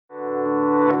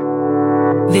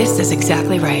This is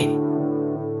exactly right.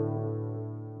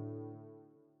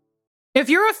 If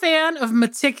you're a fan of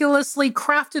meticulously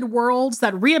crafted worlds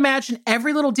that reimagine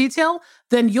every little detail,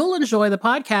 then you'll enjoy the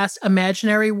podcast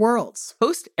Imaginary Worlds.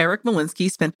 Host Eric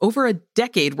Malinsky spent over a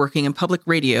decade working in public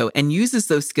radio and uses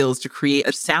those skills to create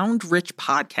a sound-rich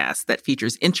podcast that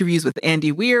features interviews with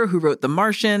Andy Weir, who wrote The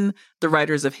Martian, the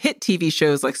writers of hit TV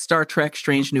shows like Star Trek: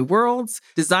 Strange New Worlds,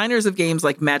 designers of games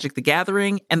like Magic the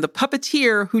Gathering, and the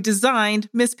puppeteer who designed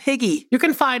Miss Piggy. You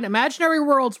can find Imaginary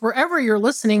Worlds wherever you're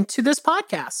listening to this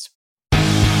podcast.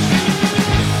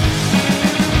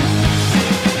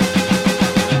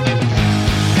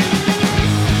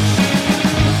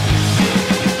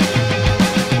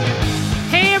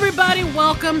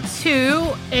 Welcome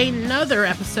to another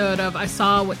episode of I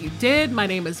Saw What You Did. My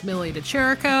name is Millie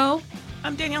DeCherico.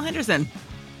 I'm Danielle Henderson.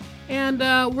 And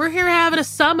we're here having a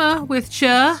summer with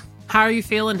ya. How are you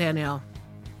feeling, Danielle?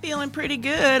 Feeling pretty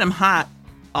good. I'm hot.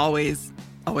 Always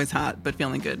hot, but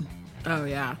feeling good. Oh,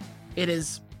 yeah. It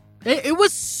is. It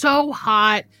was so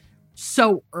hot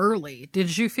so early.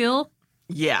 Did you feel?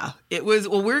 Yeah. It was.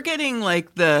 Well, we're getting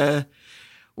we're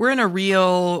in a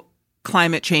real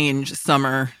climate change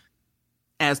summer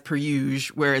as per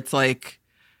usual, where it's like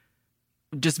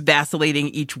just vacillating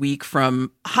each week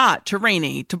from hot to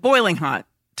rainy to boiling hot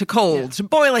to cold to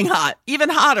boiling hot, even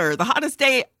hotter, the hottest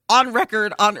day on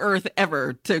record on Earth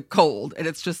ever to cold. And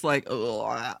it's just like,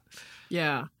 ugh.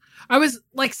 Yeah. I was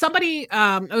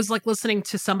listening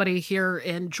to somebody here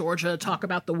in Georgia talk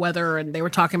about the weather, and they were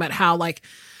talking about how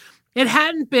it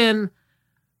hadn't been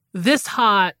this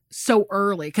hot so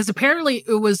early, because apparently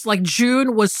it was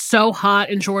June was so hot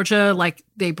in Georgia,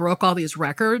 they broke all these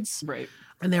records, right?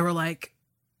 And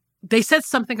they said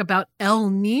something about El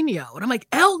Nino, and I'm like,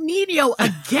 El Nino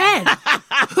again?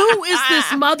 Who is this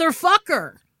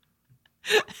motherfucker?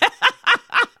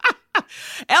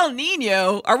 El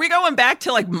Nino? Are we going back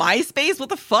to MySpace? What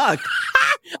the fuck?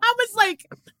 I was like,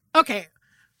 okay,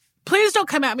 please don't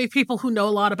come at me, people who know a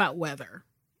lot about weather,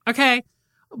 okay?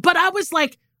 But I was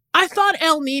like, I thought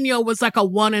El Nino was a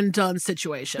one and done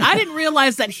situation. I didn't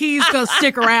realize that he's going to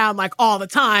stick around all the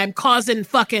time, causing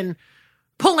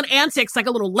pulling antics like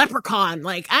a little leprechaun.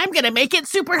 I'm going to make it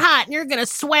super hot and you're going to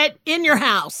sweat in your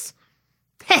house.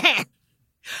 I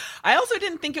also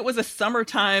didn't think it was a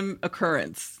summertime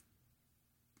occurrence.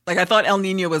 I thought El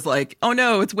Nino was oh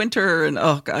no, it's winter and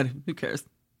oh God, who cares?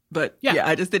 But yeah,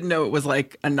 I just didn't know it was a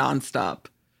nonstop.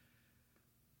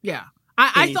 Yeah.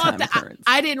 I thought that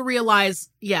I didn't realize,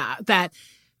 that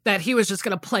he was just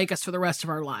going to plague us for the rest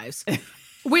of our lives.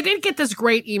 We did get this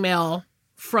great email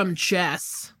from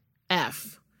Jess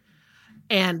F.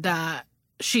 And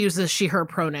she uses she, her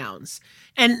pronouns.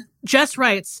 And Jess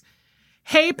writes,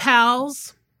 "Hey,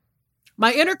 pals.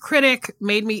 My inner critic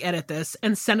made me edit this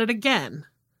and send it again.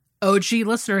 OG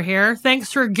listener here.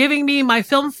 Thanks for giving me my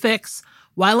film fix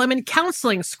while I'm in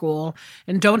counseling school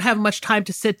and don't have much time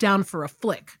to sit down for a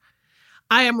flick.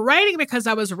 I am writing because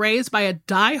I was raised by a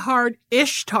diehard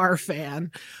Ishtar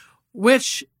fan,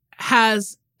 which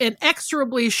has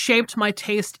inexorably shaped my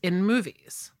taste in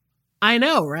movies. I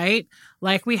know, right?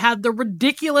 We had the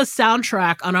ridiculous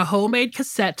soundtrack on a homemade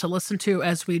cassette to listen to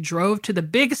as we drove to the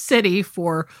big city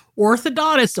for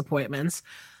orthodontist appointments.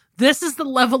 This is the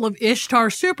level of Ishtar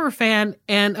superfan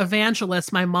and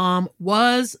evangelist my mom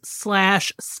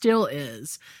was/still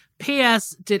is.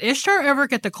 P.S. Did Ishtar ever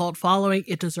get the cult following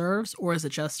it deserves, or is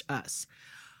it just us?"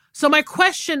 So my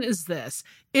question is this.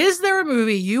 Is there a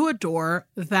movie you adore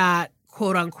that,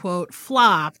 quote unquote,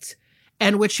 flopped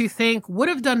and which you think would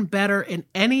have done better in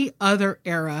any other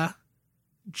era?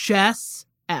 Jess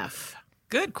F.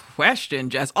 Good question,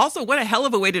 Jess. Also, what a hell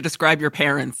of a way to describe your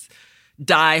parents.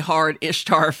 Die-hard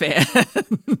Ishtar fan.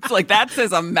 That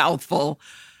says a mouthful.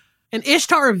 An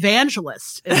Ishtar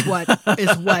evangelist is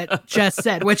what Jess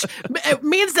said, which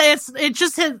means that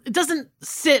it doesn't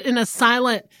sit in a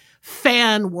silent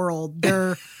fan world.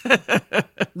 They're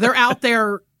out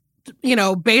there,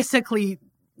 basically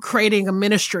creating a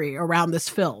ministry around this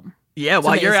film. Yeah,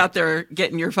 while you're out there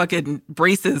getting your fucking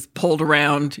braces pulled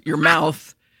around your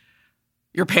mouth,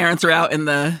 your parents are out in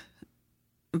the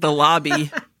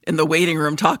lobby in the waiting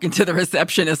room talking to the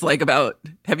receptionist about,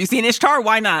 have you seen Ishtar?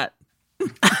 Why not?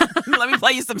 Let me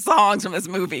play you some songs from this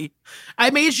movie. I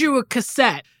made you a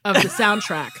cassette of the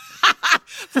soundtrack.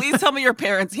 Please tell me your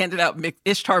parents handed out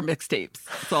Ishtar mixtapes.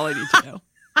 That's all I need to know.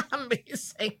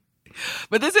 Amazing.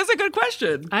 But this is a good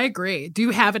question. I agree. Do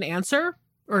you have an answer?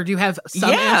 Or do you have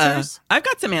some answers? I've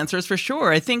got some answers for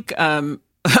sure. I think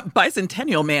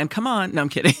Bicentennial Man, come on. No, I'm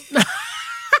kidding.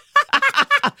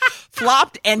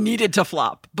 Flopped and needed to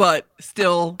flop, but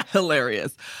still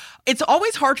hilarious. it's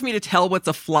always hard for me to tell what's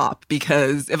a flop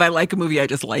because if I like a movie, I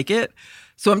just like it.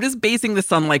 So I'm just basing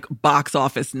this on like box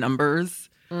office numbers.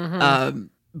 Mm-hmm.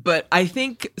 But I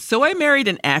think So I Married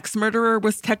an Axe Murderer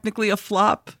was technically a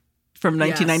flop from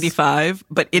 1995, yes.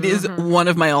 But it is one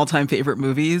of my all-time favorite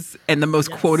movies and the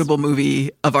most quotable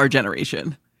movie of our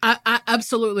generation. I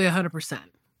absolutely 100%.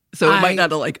 So it might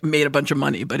not have like made a bunch of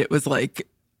money, but it was like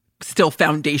still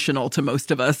foundational to most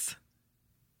of us.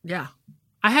 Yeah.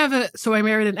 I have a So I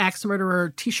Married an Axe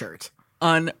Murderer t-shirt.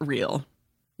 Unreal.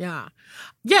 Yeah.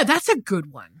 Yeah, that's a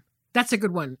good one. That's a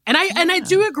good one. And I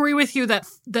do agree with you that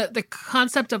the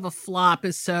concept of a flop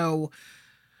is so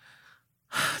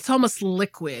it's almost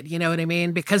liquid, you know what I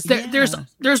mean? Because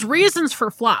there's reasons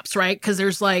for flops, right? Because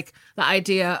there's like the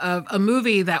idea of a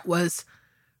movie that was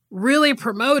really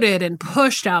promoted and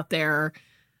pushed out there,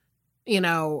 you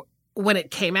know, when it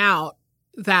came out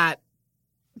that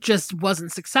just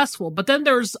wasn't successful. But then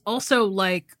there's also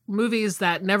like movies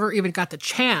that never even got the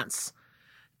chance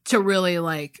to really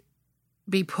like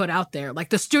be put out there. Like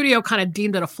the studio kind of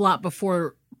deemed it a flop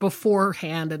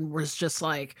beforehand and was just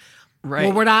like,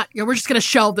 right. Well, we're just going to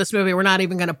shelve this movie. We're not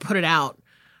even going to put it out.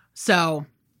 So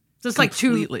just like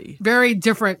two very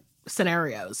different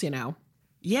scenarios, you know?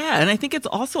 Yeah. And I think it's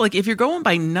also like, if you're going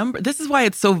by number, this is why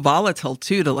it's so volatile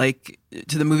too,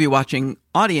 to the movie watching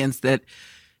audience, that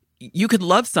you could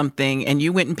love something and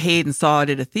you went and paid and saw it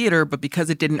at a theater, but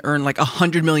because it didn't earn like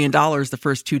 $100 million the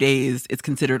first 2 days, it's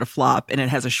considered a flop, and it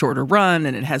has a shorter run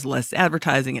and it has less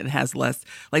advertising and it has less,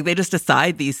 like they just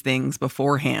decide these things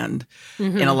beforehand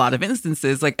in a lot of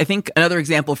instances. Like I think another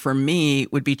example for me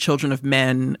would be Children of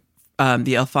Men,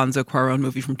 the Alfonso Cuarón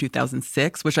movie from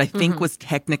 2006, which I think was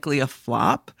technically a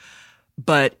flop,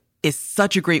 but is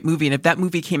such a great movie. And if that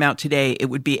movie came out today, it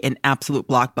would be an absolute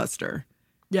blockbuster.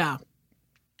 Yeah.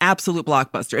 Absolute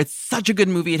blockbuster. It's such a good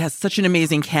movie. It has such an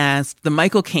amazing cast. The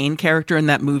Michael Caine character in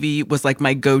that movie was like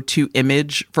my go-to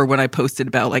image for when I posted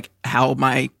about like how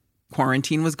my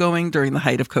quarantine was going during the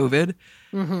height of COVID.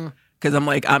 Because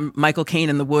I'm Michael Caine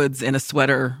in the woods in a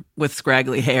sweater with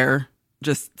scraggly hair,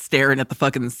 just staring at the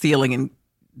fucking ceiling, and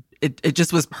it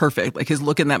just was perfect. Like his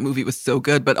look in that movie was so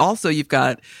good. But also you've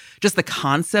got just the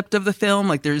concept of the film.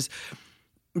 Like the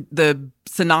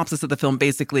synopsis of the film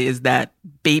basically is that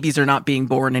babies are not being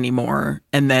born anymore.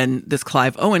 And then this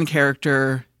Clive Owen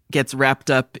character gets wrapped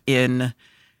up in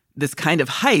this kind of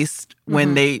heist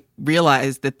when they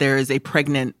realize that there is a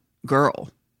pregnant girl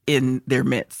in their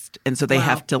midst. And so they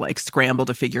have to like scramble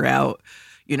to figure out,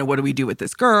 you know, what do we do with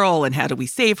this girl and how do we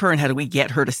save her and how do we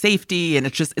get her to safety? And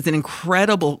it's an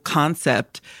incredible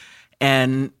concept.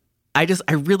 And I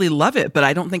really love it, but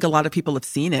I don't think a lot of people have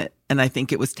seen it. And I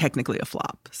think it was technically a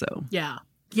flop. So yeah,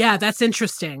 that's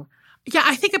interesting. Yeah,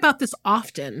 I think about this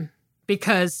often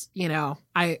because, you know,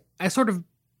 I sort of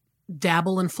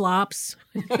dabble in flops,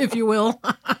 if you will,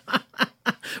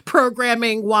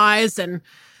 programming wise and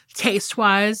taste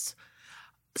wise.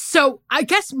 So I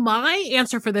guess my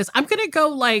answer for this, I'm going to go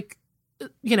like,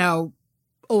 you know,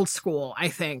 old school, I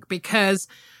think, because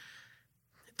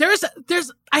There's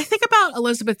I think about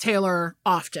Elizabeth Taylor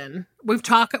often. We've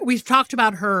talked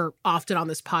about her often on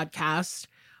this podcast,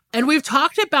 and we've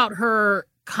talked about her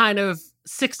kind of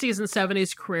 60s and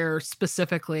 70s career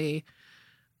specifically,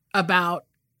 about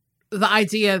the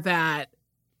idea that,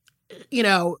 you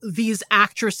know, these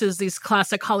actresses, these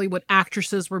classic Hollywood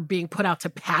actresses were being put out to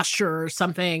pasture or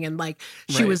something, and like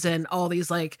she was in all these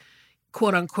like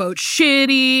quote unquote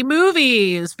shitty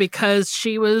movies because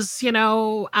she was, you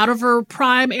know, out of her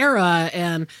prime era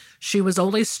and she was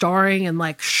only starring in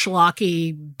like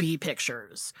schlocky B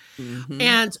pictures.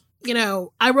 And, you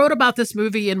know, I wrote about this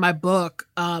movie in my book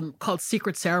called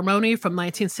Secret Ceremony from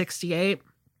 1968.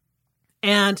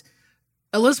 And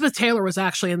Elizabeth Taylor was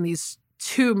actually in these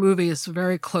two movies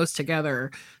very close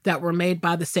together that were made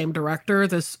by the same director,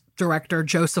 this director,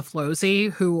 Joseph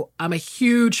Losey, who I'm a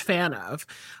huge fan of.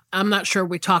 I'm not sure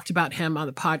we talked about him on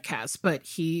the podcast, but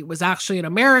he was actually an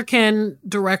American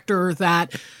director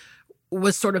that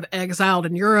was sort of exiled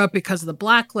in Europe because of the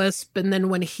blacklist. And then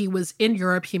when he was in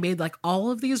Europe, he made like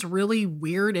all of these really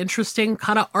weird, interesting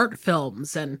kind of art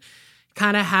films and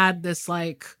kind of had this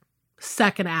like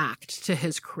second act to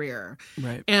his career.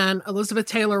 Right. And Elizabeth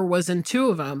Taylor was in two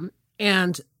of them.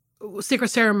 And Secret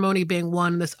Ceremony being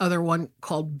one, this other one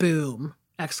called Boom! !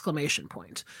 Kind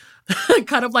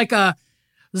of like a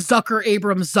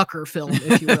Abrams Zucker film,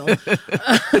 if you will,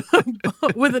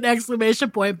 with an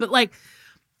exclamation point. But like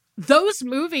those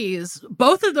movies,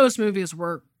 both of those movies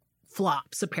were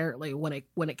flops apparently when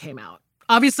it came out.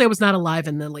 Obviously, I was not alive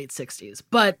in the late 60s,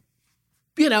 but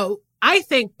you know, I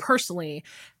think personally,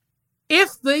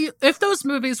 if those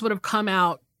movies would have come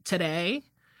out today,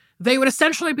 they would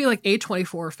essentially be like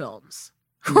A24 films,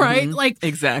 right? Mm-hmm. Like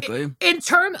exactly.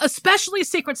 Especially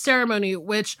Secret Ceremony,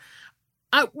 which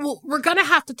we're going to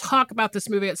have to talk about this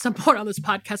movie at some point on this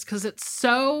podcast because it's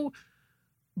so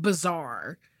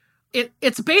bizarre.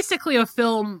 It's basically a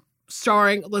film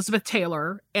starring Elizabeth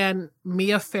Taylor and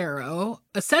Mia Farrow,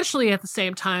 essentially at the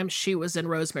same time she was in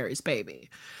Rosemary's Baby.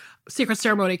 Secret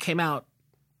Ceremony came out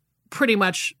pretty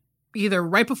much either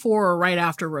right before or right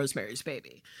after Rosemary's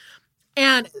Baby.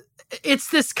 And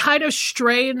it's this kind of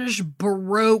strange,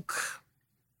 Baroque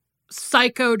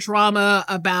psychodrama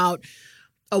about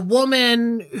a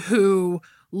woman who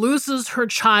loses her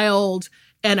child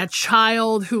and a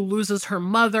child who loses her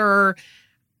mother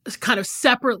kind of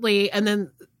separately. And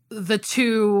then the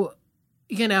two,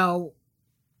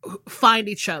 find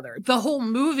each other. The whole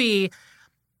movie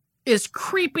is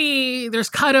creepy. There's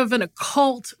kind of an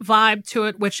occult vibe to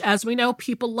it, which, as we know,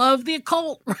 people love the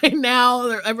occult right now.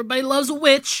 Everybody loves a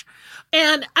witch.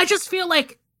 And I just feel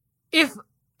like if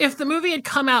the movie had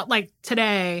come out like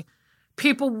today,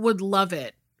 people would love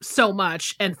it so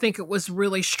much and think it was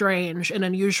really strange and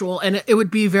unusual. And it would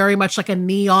be very much like a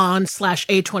Neon /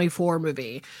 A24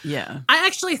 movie. Yeah. I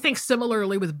actually think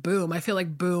similarly with Boom. I feel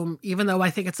like Boom, even though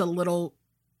I think it's a little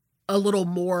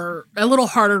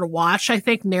harder to watch, I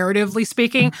think, narratively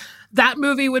speaking, that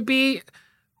movie would be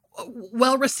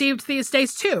well received these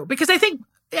days too. Because I think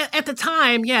at the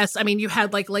time, yes, I mean, you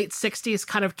had like late 60s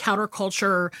kind of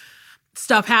counterculture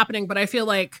stuff happening, but I feel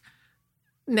like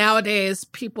nowadays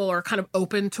people are kind of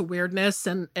open to weirdness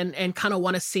and kind of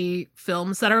want to see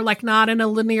films that are like not in a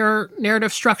linear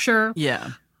narrative structure.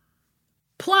 Yeah.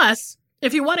 Plus,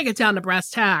 if you want to get down to brass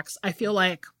tacks, I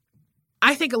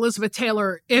think Elizabeth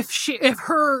Taylor, if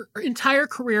her entire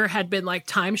career had been like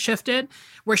time shifted,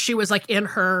 where she was like in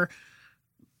her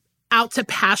out to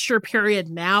pasture period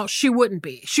now, she wouldn't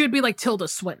be. She would be like Tilda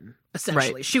Swinton,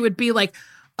 essentially. Right. She would be like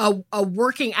a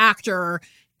working actor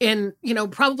in,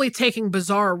 probably taking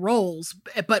bizarre roles,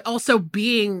 but also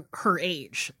being her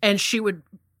age. And she would,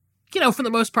 for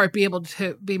the most part, be able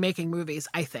to be making movies,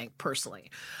 I think, personally.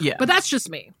 Yeah. But that's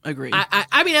just me. Agreed.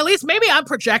 I mean, at least maybe I'm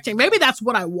projecting. Maybe that's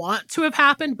what I want to have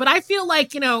happened. But I feel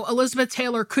like, Elizabeth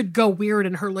Taylor could go weird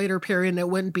in her later period and it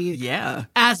wouldn't be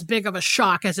as big of a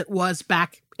shock as it was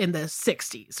back in the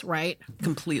 60s, right?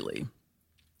 Completely.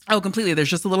 Oh, completely.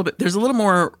 There's a little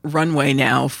more runway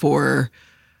now for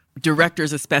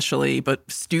directors especially, but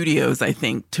studios, I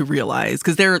think, to realize,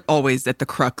 because they're always at the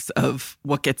crux of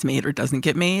what gets made or doesn't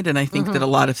get made. And I think that a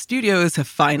lot of studios have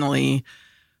finally,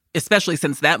 especially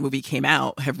since that movie came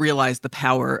out, have realized the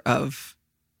power of,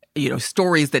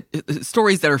 stories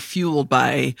that are fueled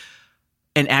by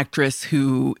an actress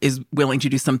who is willing to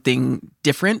do something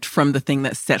different from the thing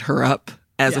that set her up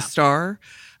as a star.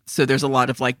 So there's a lot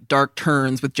of like dark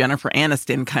turns with Jennifer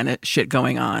Aniston kind of shit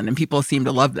going on, and people seem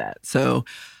to love that. So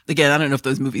again, I don't know if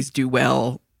those movies do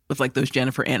well with like those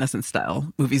Jennifer Aniston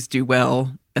style movies do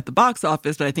well at the box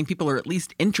office, but I think people are at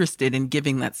least interested in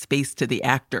giving that space to the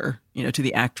actor, to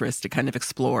the actress to kind of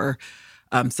explore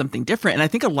something different. And I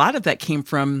think a lot of that came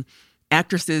from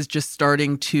actresses just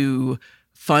starting to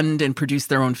fund and produce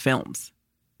their own films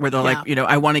where they're like,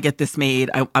 I want to get this made.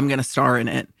 I'm going to star in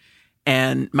it.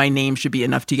 And my name should be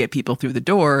enough to get people through the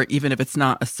door, even if it's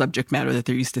not a subject matter that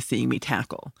they're used to seeing me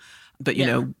tackle. But,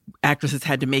 actresses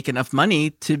had to make enough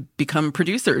money to become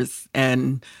producers.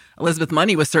 And Elizabeth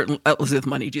Money,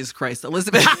 Jesus Christ.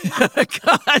 Elizabeth,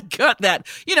 God, cut that.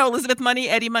 Elizabeth Money,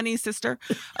 Eddie Money's sister.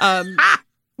 Elizabeth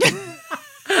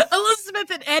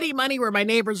and Eddie Money were my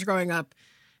neighbors growing up.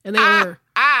 And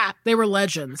they were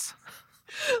legends.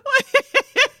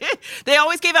 They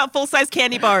always gave out full-size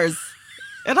candy bars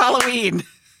at Halloween.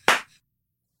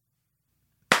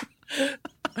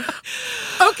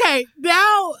 Okay,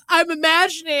 now I'm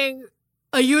imagining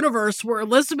a universe where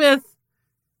Elizabeth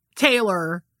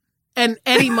Taylor and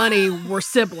Eddie Money were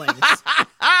siblings.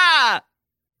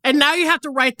 And now you have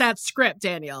to write that script,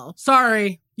 Danielle.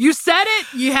 Sorry. You said it.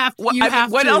 You have to.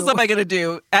 What else am I going to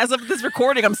do? As of this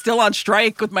recording, I'm still on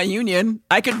strike with my union.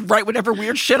 I can write whatever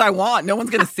weird shit I want. No one's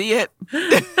going to see it.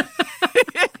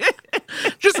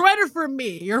 Just write it for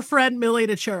me, your friend Millie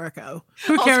DeChirico.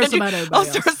 Who cares about anybody else? I'll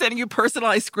start sending you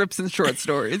personalized scripts and short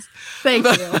stories. Thank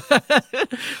you.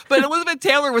 But Elizabeth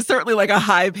Taylor was certainly like a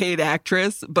high-paid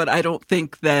actress, but I don't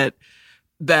think that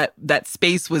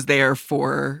space was there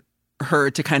for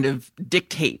her to kind of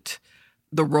dictate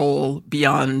the role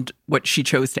beyond what she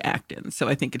chose to act in. So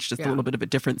I think it's just a little bit of a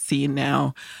different scene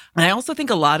now. And I also think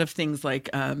a lot of things like,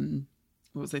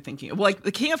 what was I thinking? Well, like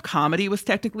The King of Comedy was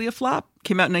technically a flop.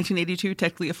 Came out in 1982,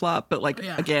 technically a flop, but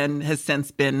again, has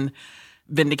since been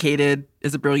Vindicated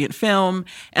is a brilliant film.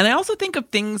 And I also think of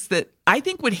things that I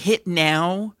think would hit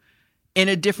now in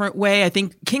a different way. I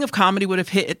think King of Comedy would have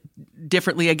hit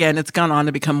differently. Again, it's gone on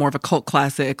to become more of a cult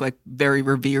classic, like very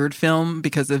revered film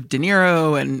because of De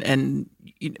Niro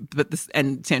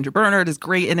and Sandra Bernhard is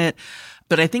great in it.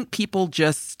 But I think people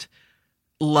just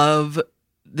love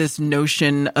this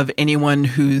notion of anyone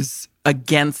who's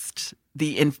against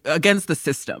the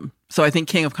system. So I think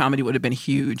King of Comedy would have been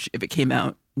huge if it came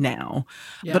out now.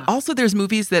 Yeah. But also there's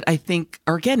movies that I think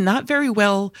are, again, not very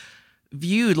well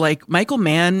viewed. Like Michael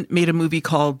Mann made a movie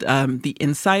called The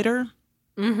Insider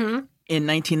in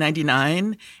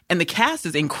 1999. And the cast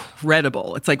is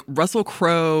incredible. It's like Russell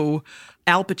Crowe,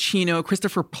 Al Pacino,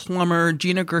 Christopher Plummer,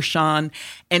 Gina Gershon.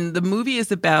 And the movie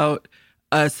is about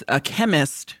a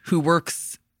chemist who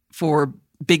works for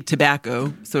big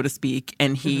tobacco, so to speak,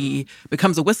 and he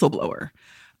becomes a whistleblower.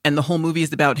 And the whole movie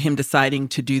is about him deciding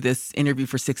to do this interview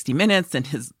for 60 Minutes, and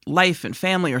his life and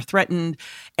family are threatened.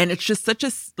 And it's just such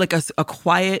a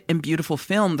quiet and beautiful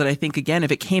film that I think, again,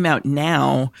 if it came out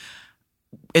now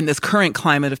in this current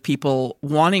climate of people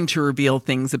wanting to reveal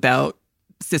things about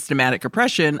systematic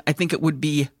oppression, I think it would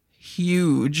be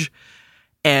huge.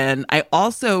 And I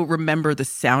also remember the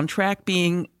soundtrack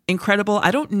being incredible.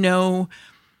 I don't know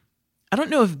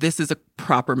if this is a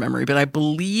proper memory, but I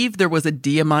believe there was a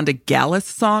Diamanda Gallis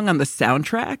song on the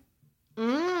soundtrack,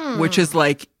 which is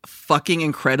like fucking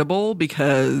incredible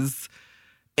because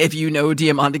if you know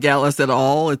Diamanda Gallis at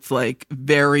all, it's like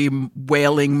very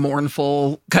wailing,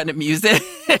 mournful kind of music.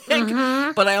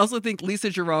 But I also think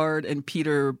Lisa Gerrard and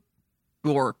Peter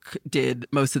Bork did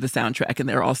most of the soundtrack, and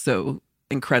they're also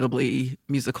incredibly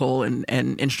musical and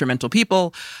instrumental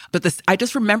people. But I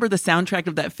just remember the soundtrack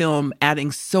of that film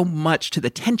adding so much to the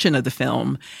tension of the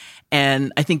film.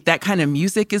 And I think that kind of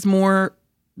music is more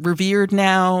revered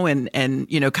now. And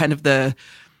you know, kind of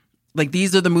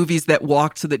these are the movies that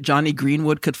walked so that Johnny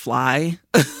Greenwood could fly.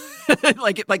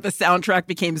 like the soundtrack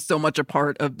became so much a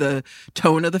part of the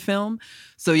tone of the film.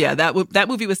 So yeah, that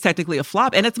movie was technically a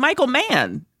flop, and it's Michael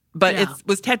Mann. But it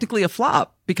was technically a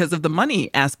flop because of the money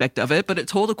aspect of it. But it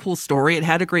told a cool story. It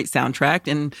had a great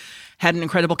soundtrack and had an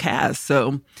incredible cast.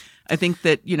 So I think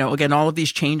that, you know, again, all of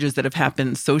these changes that have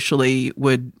happened socially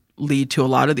would lead to a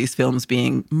lot of these films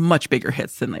being much bigger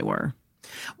hits than they were.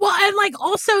 Well, and like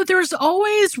also there's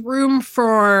always room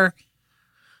for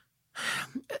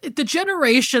the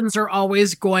generations are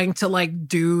always going to like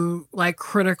do like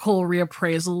critical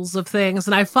reappraisals of things.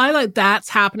 And I find like that's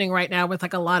happening right now with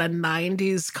like a lot of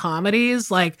 90s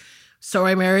comedies, like So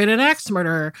I Married an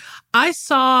Ex-Murderer. I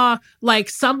saw like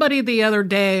somebody the other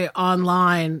day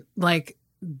online like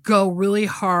go really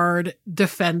hard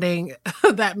defending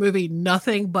that movie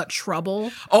Nothing But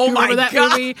Trouble. Oh my God.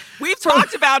 Movie? We've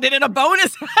talked about it in a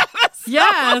bonus episode.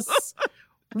 Yes.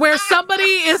 Where somebody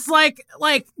is like,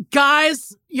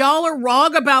 guys, y'all are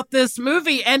wrong about this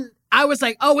movie. And I was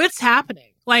like, oh, it's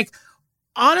happening. Like,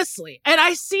 honestly. And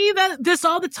I see that this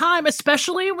all the time,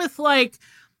 especially with like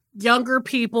younger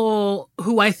people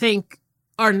who I think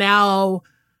are now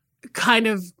kind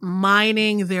of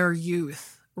mining their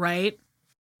youth, right?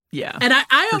 Yeah. And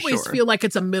I always feel like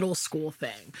it's a middle school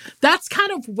thing. That's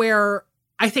kind of where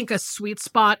I think a sweet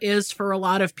spot is for a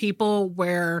lot of people,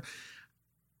 where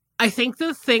I think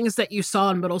the things that you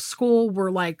saw in middle school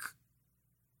were like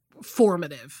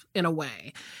formative in a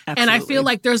way. Absolutely. And I feel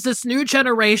like there's this new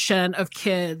generation of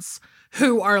kids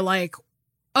who are like,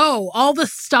 oh, all the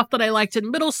stuff that I liked in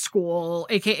middle school,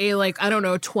 aka like, I don't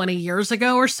know, 20 years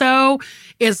ago or so,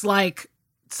 is like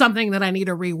something that I need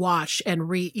to rewatch and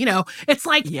it's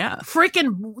like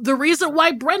freaking the reason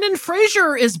why Brendan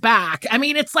Fraser is back. I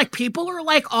mean, it's like people are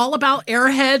like all about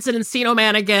Airheads and Encino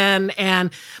Man again.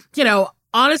 And, you know,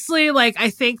 honestly, like, I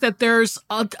think that there's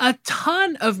a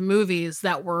ton of movies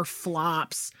that were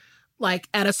flops, like,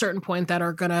 at a certain point that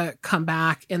are gonna come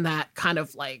back in that kind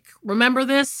of, like, remember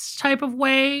this type of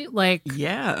way? Like,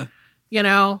 yeah. You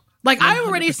know? Like, 100%. I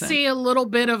already see a little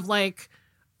bit of, like,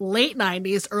 late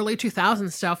 90s, early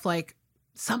 2000s stuff. Like,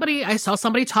 I saw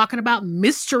somebody talking about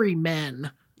Mystery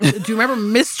Men. Do you remember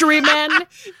Mystery Men?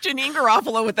 Janeane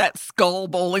Garofalo with that skull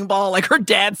bowling ball, like her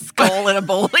dad's skull in a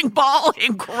bowling ball.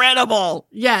 Incredible.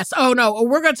 Yes. Oh, no.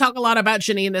 We're going to talk a lot about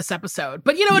Janeane this episode.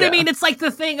 But you know what I mean? It's like the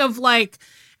thing of like,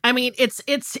 I mean,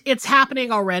 it's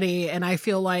happening already. And I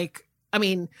feel like, I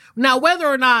mean, now whether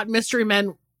or not Mystery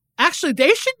Men, actually,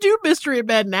 they should do Mystery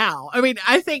Men now. I mean,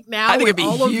 I think now it'd be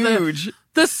all huge. Of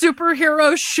the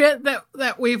superhero shit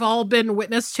that we've all been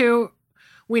witness to,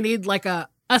 we need like a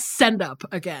send up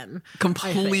again.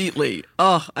 Completely.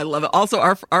 Oh, I love it. Also,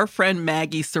 our friend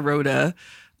Maggie Sirota,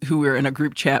 who we're in a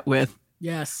group chat with,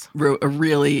 yes, wrote a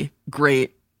really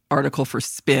great article for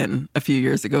Spin a few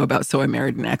years ago about So I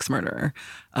Married an Ex-Murderer.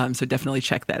 So definitely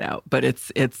check that out. But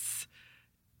it's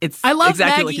I love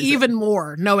exactly Maggie like even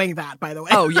more knowing that, by the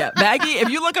way. Oh yeah, Maggie. If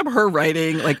you look up her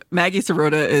writing, like Maggie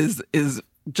Sirota is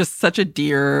just such a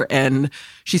dear, and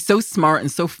she's so smart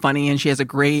and so funny, and she has a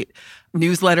great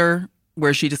newsletter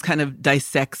where she just kind of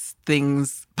dissects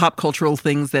things, pop cultural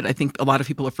things that I think a lot of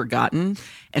people have forgotten,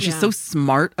 and she's so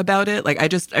smart about it. Like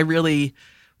I really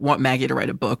want Maggie to write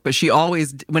a book, but she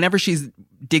always, whenever she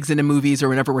digs into movies or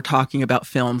whenever we're talking about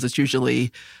films, it's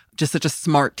usually just such a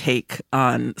smart take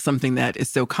on something that is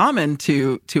so common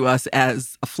to us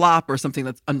as a flop or something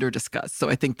that's under discussed. So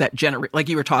I think that like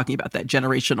you were talking about, that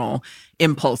generational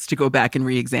impulse to go back and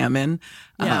re-examine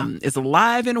is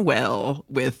alive and well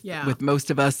with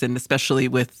most of us, and especially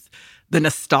with the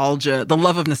nostalgia, the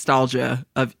love of nostalgia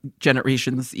of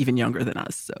generations even younger than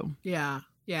us. So yeah.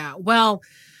 Well,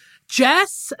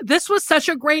 Jess, this was such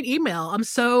a great email. I'm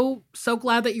so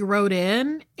glad that you wrote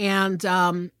in, and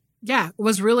it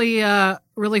was really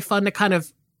really fun to kind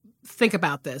of think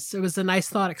about this. It was a nice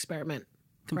thought experiment.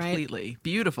 Completely. Right?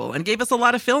 Beautiful, and gave us a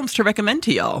lot of films to recommend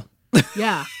to y'all.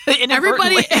 Yeah.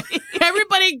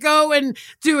 Everybody go and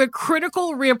do a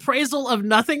critical reappraisal of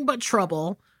Nothing But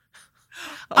Trouble.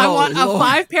 I want a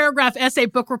 5-paragraph essay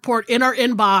book report in our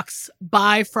inbox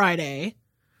by Friday.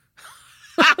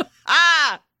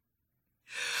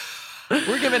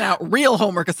 We're giving out real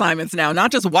homework assignments now,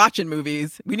 not just watching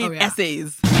movies. We need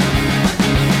essays.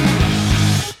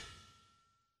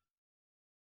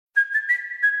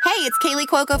 Hey, it's Kaylee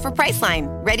Cuoco for Priceline.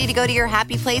 Ready to go to your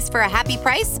happy place for a happy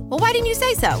price? Well, why didn't you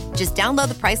say so? Just download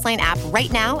the Priceline app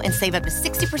right now and save up to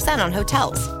 60% on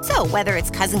hotels. So whether it's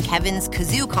Cousin Kevin's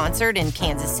Kazoo Concert in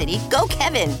Kansas City, go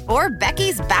Kevin, or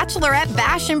Becky's Bachelorette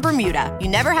Bash in Bermuda, you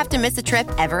never have to miss a trip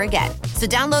ever again. So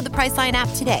download the Priceline app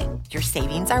today. Your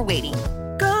savings are waiting.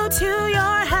 Go to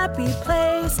your happy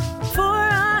place for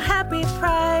a happy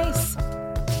price.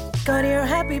 Go to your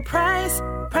happy price,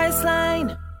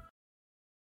 Priceline.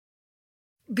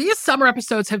 These summer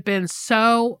episodes have been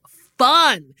so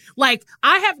fun. Like,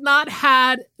 I have not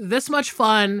had this much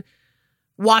fun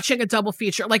watching a double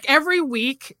feature. Like, every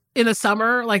week in the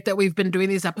summer, like, that we've been doing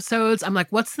these episodes, I'm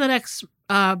like, what's the next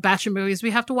batch of movies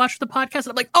we have to watch for the podcast? And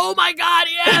I'm like, oh my God,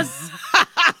 yes!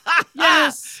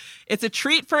 Yes! It's a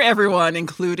treat for everyone,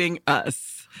 including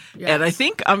us. Yes. And I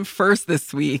think I'm first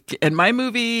this week. And my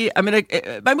movie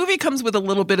comes with a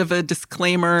little bit of a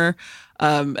disclaimer,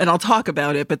 and I'll talk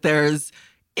about it, but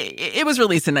it was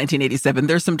released in 1987.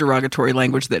 There's some derogatory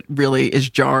language that really is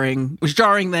jarring. It was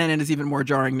jarring then and is even more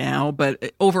jarring now.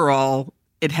 But overall,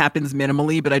 it happens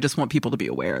minimally. But I just want people to be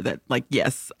aware that, like,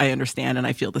 yes, I understand and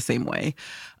I feel the same way.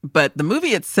 But the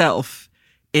movie itself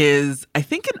is, I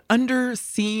think, an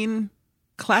underseen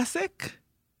classic.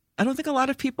 I don't think a lot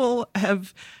of people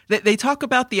have. They talk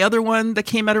about the other one that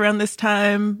came out around this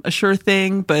time, A Sure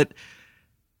Thing, but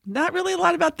not really a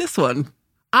lot about this one.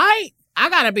 I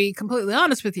gotta be completely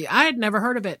honest with you. I had never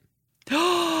heard of it.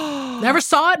 Never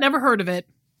saw it, never heard of it.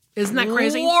 Isn't that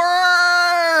crazy?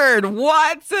 Word!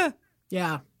 What?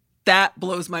 Yeah. That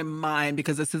blows my mind,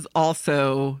 because this is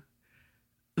also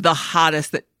the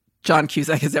hottest that John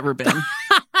Cusack has ever been.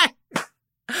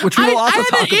 Which we will also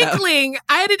talk about. I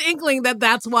had an inkling that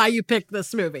that's why you picked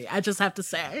this movie. I just have to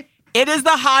say. It is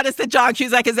the hottest that John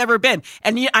Cusack has ever been.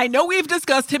 And I know we've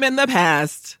discussed him in the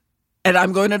past, and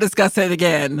I'm going to discuss it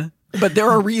again. But there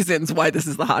are reasons why this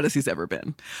is the hottest he's ever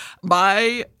been.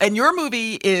 And your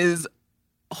movie is,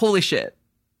 holy shit.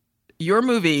 Your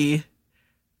movie,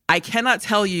 I cannot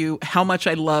tell you how much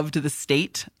I loved The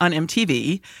State on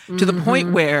MTV, to the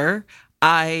point where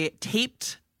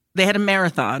they had a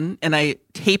marathon, and I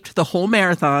taped the whole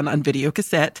marathon on video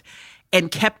cassette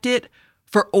and kept it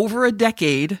for over a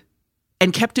decade,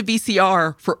 and kept a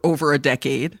VCR for over a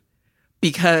decade,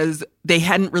 because they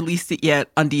hadn't released it yet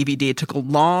on DVD. It took a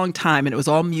long time, and it was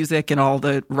all music and all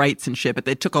the rights and shit, but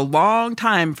it took a long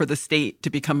time for The State to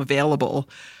become available.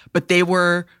 But they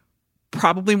were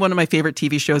probably one of my favorite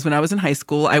TV shows when I was in high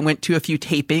school. I went to a few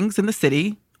tapings in the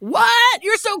city. What?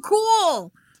 You're so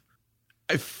cool.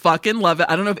 I fucking love it.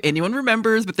 I don't know if anyone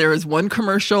remembers, but there was one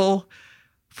commercial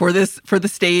for The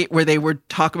State where they would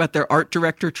talk about their art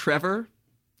director, Trevor.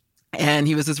 And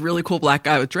he was this really cool black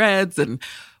guy with dreads. And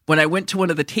when I went to one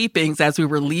of the tapings, as we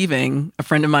were leaving, a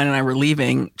friend of mine and I were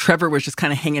leaving, Trevor was just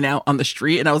kind of hanging out on the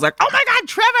street. And I was like, oh my God,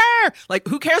 Trevor! Like,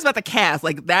 who cares about the cast?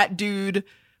 Like, that dude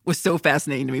was so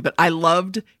fascinating to me. But I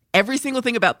loved every single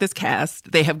thing about this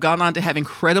cast. They have gone on to have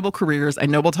incredible careers. I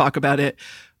know we'll talk about it.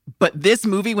 But this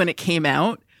movie, when it came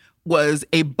out, was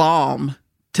a balm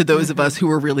to those of us who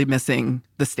were really missing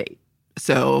The State.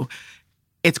 So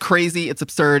It's crazy. It's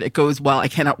absurd. It goes well. I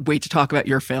cannot wait to talk about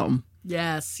your film.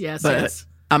 Yes. But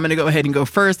I'm going to go ahead and go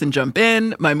first and jump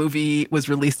in. My movie was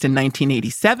released in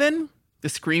 1987. The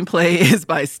screenplay is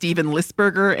by Steven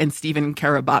Lisberger and Steven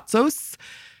Karabatsos.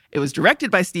 It was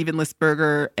directed by Steven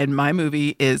Lisberger, and my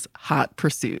movie is Hot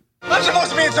Pursuit. I'm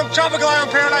supposed to be in some tropical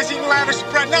island paradise eating lavish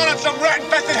spread, not on some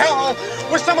rat-infested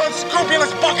hellhole with some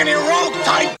unscrupulous buccaneer rogue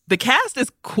type. The cast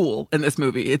is cool in this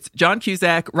movie. It's John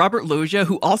Cusack, Robert Loggia,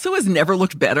 who also has never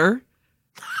looked better.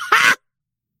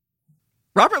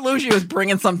 Robert Loggia is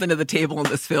bringing something to the table in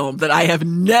this film that I have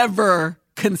never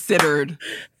considered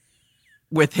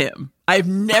with him. I've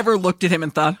never looked at him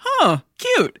and thought,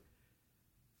 cute.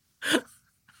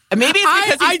 And maybe it's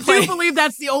because I do believe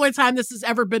that's the only time this has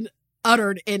ever been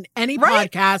uttered in any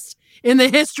podcast in the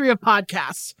history of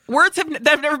podcasts. Words that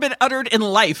have never been uttered in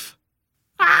life.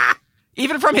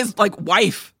 Even from his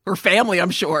wife or family,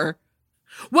 I'm sure.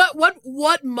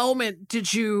 What moment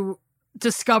did you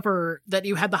discover that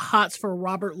you had the hots for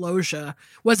Robert Loggia?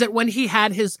 Was it when he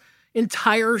had his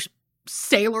entire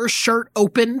sailor shirt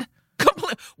opened?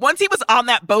 Once he was on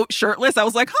that boat shirtless, I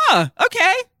was like,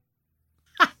 okay.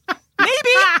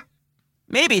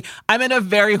 Maybe. I'm in a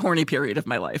very horny period of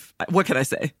my life. What can I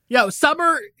say? Yo,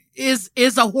 summer is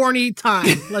a horny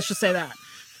time. Let's just say that.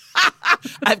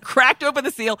 I've cracked open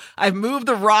the seal. I've moved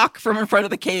the rock from in front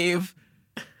of the cave.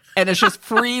 And it's just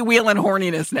freewheeling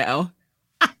horniness now.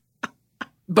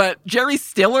 But Jerry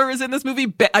Stiller is in this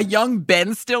movie. A young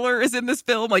Ben Stiller is in this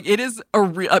film. It is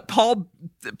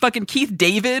fucking Keith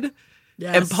David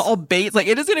and Paul Bates.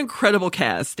 It is an incredible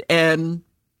cast. And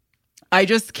I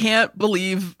just can't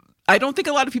believe... I don't think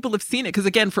a lot of people have seen it because,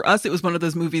 again, for us, it was one of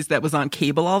those movies that was on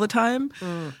cable all the time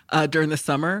during the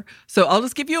summer. So I'll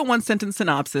just give you a one-sentence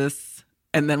synopsis,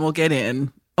 and then we'll get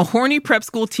in. A horny prep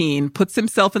school teen puts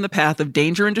himself in the path of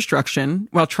danger and destruction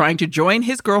while trying to join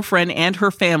his girlfriend and her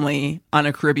family on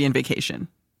a Caribbean vacation.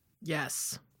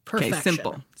 Yes. Perfection.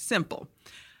 Okay, simple.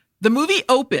 The movie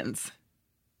opens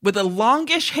with a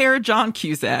longish-haired John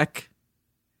Cusack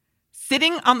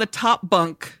sitting on the top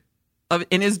bunk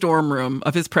in his dorm room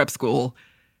of his prep school,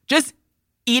 just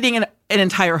eating an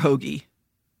entire hoagie.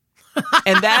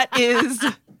 And that is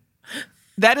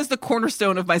the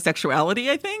cornerstone of my sexuality,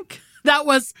 I think. That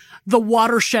was the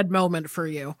watershed moment for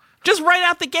you. Just right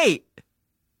out the gate.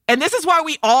 And this is why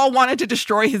we all wanted to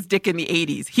destroy his dick in the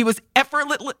 80s. He was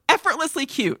effortlessly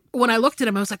cute. When I looked at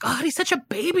him, I was like, oh, he's such a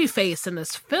baby face in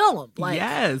this film.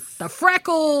 Yes. The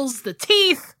freckles, the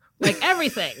teeth.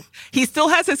 Everything. He still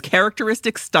has his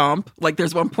characteristic stomp.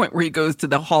 There's one point where he goes to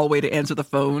the hallway to answer the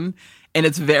phone, and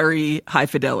it's very high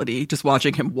fidelity, just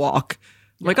watching him walk.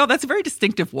 Yeah. Oh, that's a very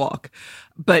distinctive walk.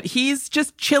 But he's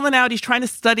just chilling out. He's trying to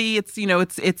study. It's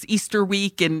Easter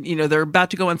week, and, they're about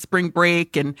to go on spring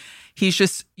break, and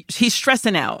he's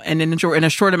stressing out. And in a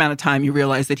short amount of time, you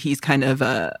realize that he's kind of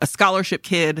a scholarship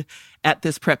kid at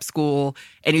this prep school,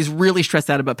 and he's really stressed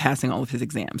out about passing all of his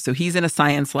exams. So he's in a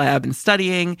science lab and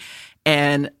studying,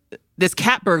 and this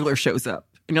cat burglar shows up.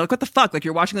 And you're like, what the fuck?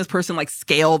 You're watching this person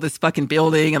scale this fucking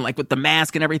building and with the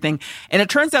mask and everything. And it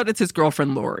turns out it's his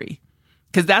girlfriend, Lori.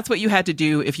 Because that's what you had to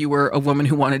do if you were a woman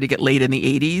who wanted to get laid in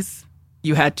the 80s.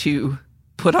 You had to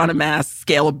put on a mask,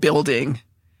 scale a building,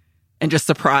 and just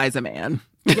surprise a man.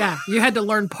 Yeah, you had to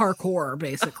learn parkour,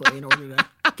 basically, in order to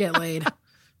get laid.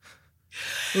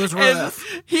 It was rough.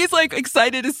 And he's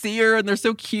excited to see her, and they're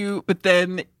so cute, but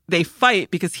then they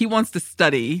fight because he wants to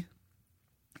study.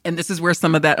 And this is where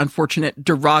some of that unfortunate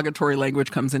derogatory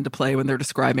language comes into play when they're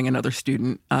describing another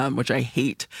student, which I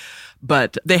hate.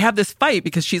 But they have this fight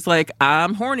because she's like,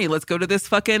 I'm horny. Let's go to this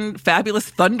fucking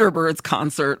Fabulous Thunderbirds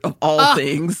concert of all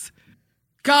things.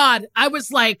 God, I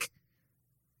was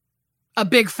a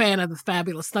big fan of the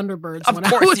Fabulous Thunderbirds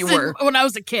when I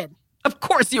was a kid. Of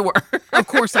course you were. Of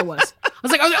course I was. I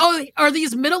was like, are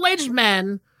these middle-aged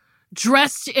men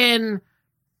dressed in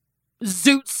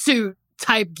zoot suit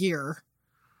type gear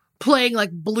playing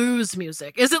blues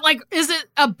music? Is it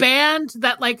a band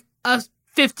that a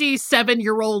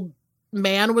 57-year-old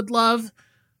man would love?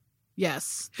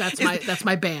 Yes, that's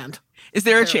my band. Is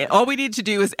there a chance? All we need to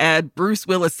do is add Bruce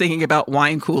Willis singing about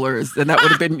wine coolers, and that would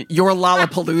have been your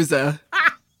Lollapalooza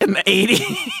in the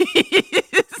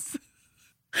 80s.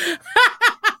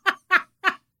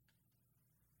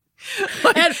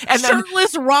 and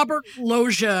shirtless Robert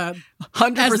Loggia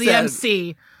 100%. as the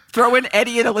MC. Throw in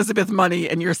Eddie and Elizabeth Money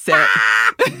and you're set.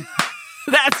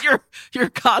 That's your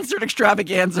concert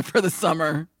extravaganza for the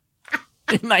summer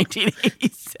in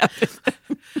 1987.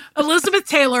 Elizabeth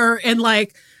Taylor in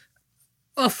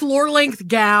a floor-length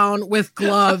gown with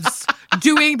gloves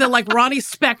doing the Ronnie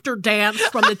Spector dance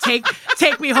from the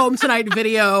Take Me Home Tonight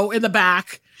video in the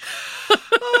back.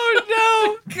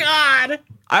 Oh, no. God.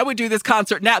 I would do this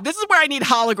concert. Now, this is where I need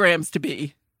holograms to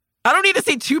be. I don't need to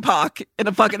see Tupac in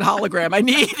a fucking hologram. I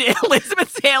need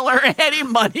Elizabeth Taylor, Eddie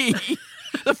Money,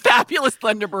 the Fabulous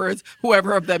Thunderbirds,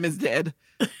 whoever of them is dead.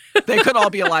 They could all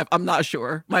be alive. I'm not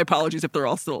sure. My apologies if they're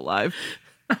all still alive.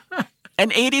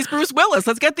 And 80s Bruce Willis.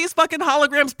 Let's get these fucking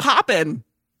holograms popping.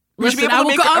 Listen, I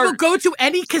will go to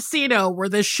any casino where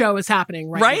this show is happening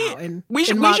right now. We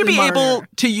should be able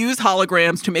to use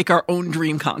holograms to make our own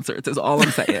dream concerts, is all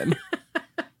I'm saying.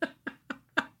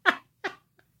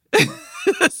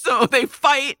 So they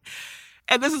fight.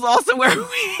 And this is also where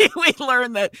we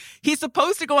learn that he's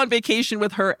supposed to go on vacation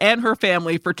with her and her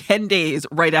family for 10 days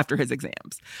right after his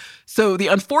exams. So the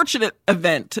unfortunate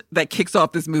event that kicks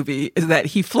off this movie is that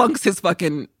he flunks his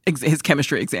his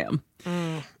chemistry exam.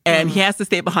 And he has to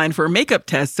stay behind for a makeup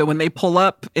test. So when they pull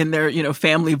up in their,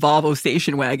 family Volvo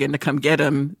station wagon to come get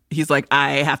him, he's like,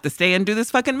 I have to stay and do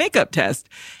this fucking makeup test.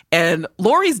 And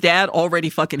Laurie's dad already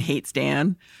fucking hates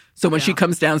Dan. So when she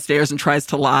comes downstairs and tries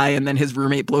to lie, and then his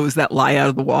roommate blows that lie out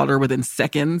of the water within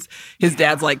seconds, his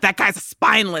dad's like, that guy's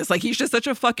spineless. Like, he's just such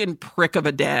a fucking prick of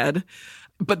a dad.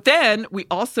 But then we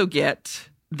also get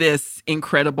this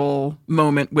incredible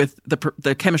moment with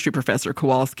the chemistry professor,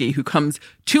 Kowalski, who comes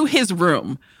to his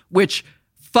room, which,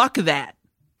 fuck that.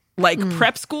 Like,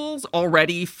 prep schools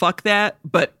already, fuck that.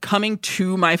 But coming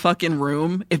to my fucking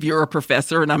room, if you're a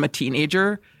professor and I'm a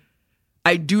teenager,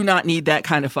 I do not need that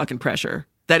kind of fucking pressure.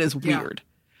 That is weird.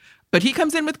 But he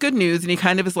comes in with good news, and he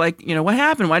kind of is like, what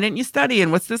happened? Why didn't you study?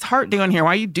 And what's this heart doing here?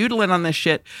 Why are you doodling on this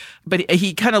shit? But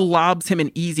he kind of lobs him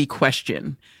an easy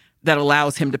question that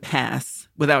allows him to pass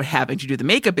without having to do the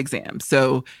makeup exam.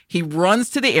 So he runs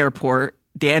to the airport.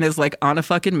 Dan is like on a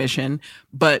fucking mission,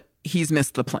 but he's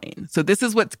missed the plane. So this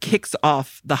is what kicks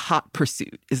off the hot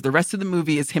pursuit, is the rest of the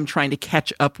movie is him trying to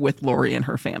catch up with Laurie and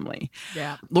her family.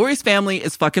 Yeah. Laurie's family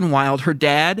is fucking wild. Her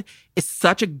dad is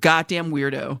such a goddamn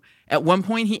weirdo. At one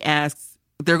point he asks,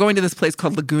 they're going to this place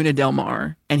called Laguna Del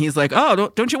Mar. And he's like, oh,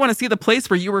 don't you want to see the place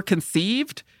where you were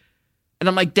conceived? And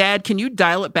I'm like, Dad, can you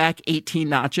dial it back 18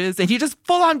 notches? And he just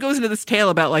full on goes into this tale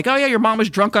about like, oh yeah, your mom was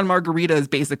drunk on margaritas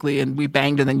basically, and we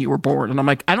banged and then you were born. And I'm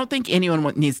like, I don't think anyone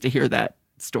needs to hear that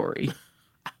story.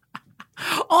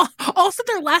 Also,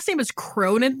 their last name is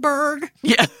Cronenberg.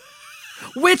 Yeah.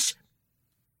 Which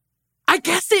I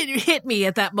guess it hit me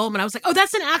at that moment. I was like, oh,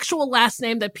 that's an actual last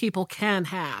name that people can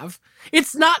have.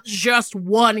 It's not just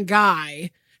one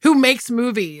guy who makes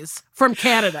movies from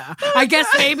Canada. I guess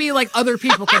maybe like other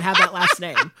people can have that last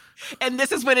name. And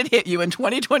this is when it hit you in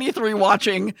 2023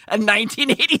 watching a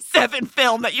 1987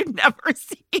 film that you'd never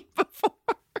seen before.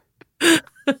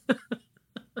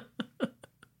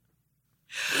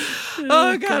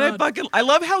 Oh God, I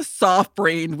love how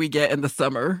soft-brained we get in the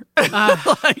summer.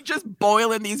 Like just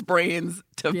boiling these brains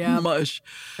to mush.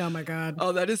 Oh my God.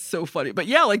 Oh, that is so funny. But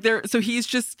yeah, like he's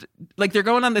just like, they're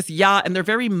going on this yacht and they're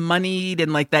very moneyed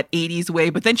in like that 80s way.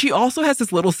 But then she also has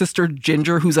this little sister,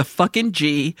 Ginger, who's a fucking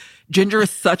G. Ginger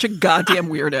is such a goddamn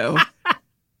weirdo.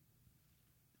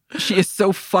 She is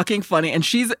so fucking funny. And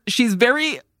she's used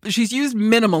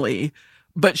minimally,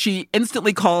 but she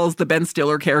instantly calls the Ben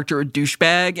Stiller character a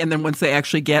douchebag. And then once they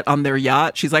actually get on their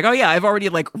yacht, she's like, oh yeah, I've already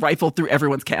like rifled through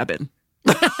everyone's cabin.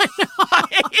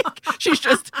 She's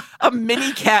just a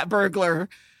mini cat burglar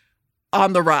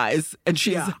on the rise. And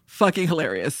she's fucking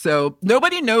hilarious. So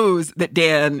nobody knows that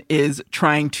Dan is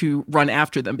trying to run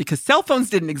after them because cell phones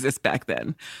didn't exist back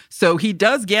then. So he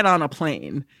does get on a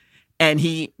plane and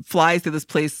he flies to this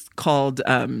place called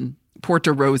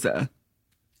Porta Rosa.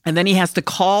 And then he has to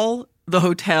call the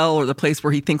hotel or the place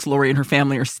where he thinks Laurie and her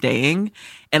family are staying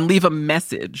and leave a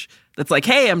message that's like,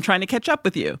 hey, I'm trying to catch up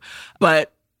with you.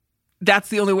 But that's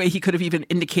the only way he could have even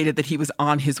indicated that he was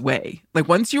on his way. Like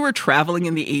once you were traveling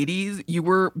in the 80s, you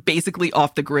were basically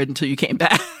off the grid until you came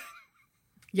back.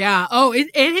 Yeah. Oh,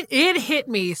 it hit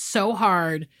me so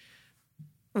hard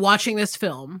watching this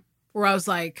film where I was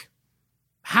like,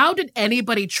 how did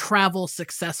anybody travel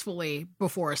successfully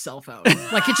before a cell phone?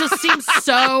 Like it just seems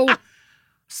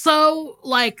so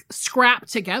like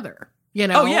scrapped together,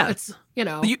 Oh yeah. It's, you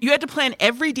had to plan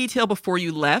every detail before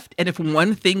you left. And if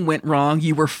one thing went wrong,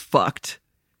 you were fucked.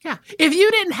 Yeah. If you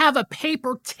didn't have a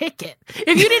paper ticket,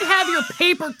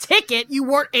 you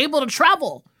weren't able to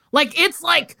travel. Like, it's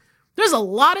like, there's a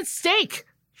lot at stake.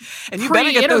 And you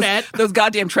better get those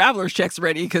goddamn traveler's checks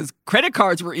ready because credit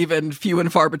cards were even few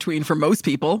and far between for most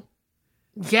people.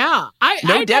 Yeah.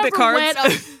 No debit cards.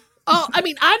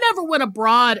 I never went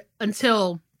abroad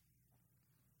until,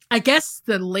 I guess,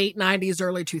 the late 90s,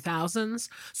 early 2000s.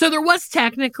 So there was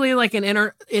technically like an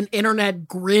internet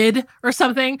grid or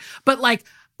something. But like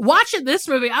watching this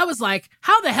movie, I was like,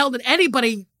 how the hell did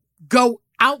anybody go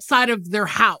outside of their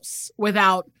house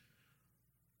without,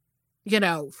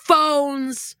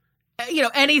 phones,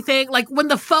 anything? Like, when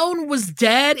the phone was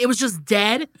dead, it was just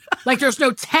dead. Like, there's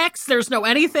no text, there's no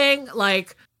anything.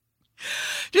 Like,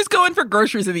 just going for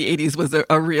groceries in the 80s was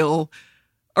a real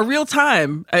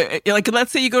time. Like,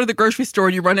 let's say you go to the grocery store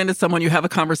and you run into someone, you have a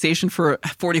conversation for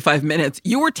 45 minutes.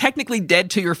 You were technically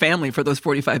dead to your family for those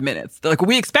 45 minutes. They're like,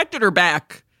 we expected her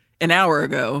back an hour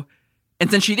ago. And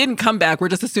since she didn't come back, we're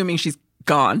just assuming she's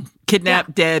gone,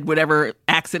 kidnapped, dead, whatever,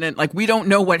 accident. Like, we don't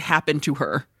know what happened to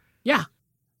her. Yeah.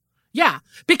 Yeah.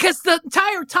 Because the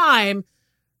entire time,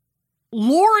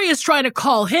 Laurie is trying to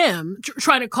call him,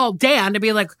 trying to call Dan to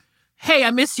be like, hey,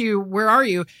 I miss you. Where are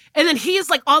you? And then he's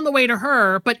like on the way to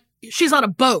her, but she's on a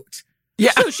boat.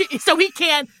 Yeah. So he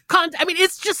can't contact. I mean,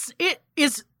 it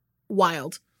is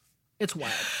wild. It's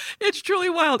wild. It's truly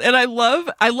wild. And I love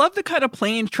the kind of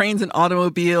planes, trains, and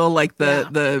automobile, like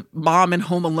the Mom and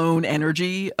Home Alone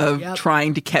energy of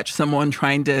trying to catch someone,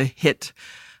 trying to hit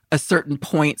a certain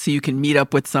point so you can meet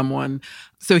up with someone.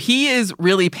 So he is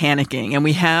really panicking. And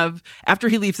we have, after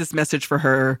he leaves this message for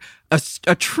her,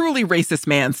 a truly racist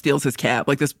man steals his cab.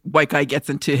 Like, this white guy gets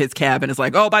into his cab and is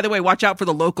like, oh, by the way, watch out for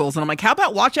the locals. And I'm like, how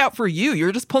about watch out for you?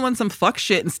 You're just pulling some fuck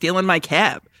shit and stealing my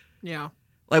cab. Yeah.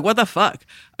 Like, what the fuck?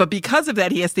 But because of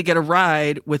that, he has to get a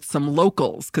ride with some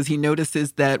locals because he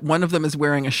notices that one of them is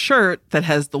wearing a shirt that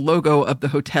has the logo of the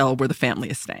hotel where the family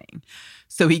is staying.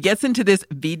 So he gets into this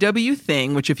VW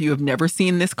thing, which if you have never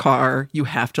seen this car, you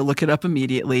have to look it up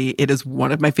immediately. It is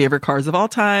one of my favorite cars of all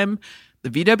time. The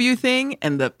VW thing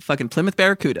and the fucking Plymouth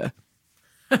Barracuda.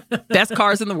 Best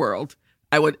cars in the world.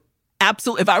 I would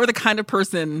absolutely, if I were the kind of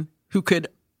person who could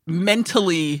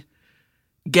mentally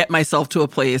get myself to a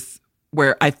place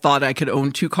where I thought I could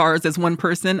own two cars as one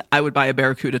person, I would buy a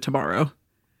Barracuda tomorrow.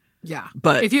 Yeah.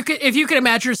 But if you could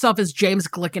imagine yourself as James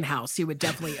Glickenhaus, you would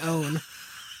definitely own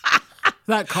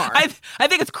that car. I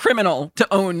think it's criminal to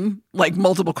own like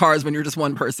multiple cars when you're just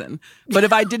one person. But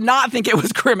if I did not think it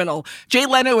was criminal, Jay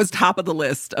Leno is top of the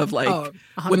list of like,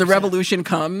 when the revolution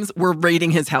comes, we're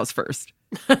raiding his house first.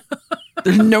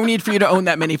 There's no need for you to own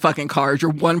that many fucking cars.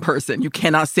 You're one person. You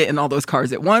cannot sit in all those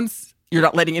cars at once. You're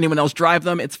not letting anyone else drive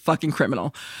them. It's fucking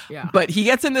criminal. Yeah. But he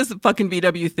gets in this fucking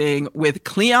VW thing with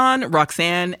Cleon,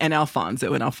 Roxanne, and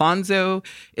Alfonso. And Alfonso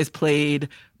is played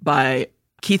by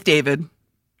Keith David,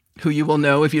 who you will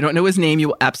know. If you don't know his name, you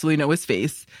will absolutely know his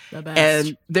face. The best.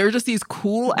 And they're just these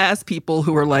cool-ass people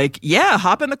who are like, yeah,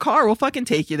 hop in the car. We'll fucking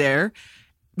take you there.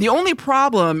 The only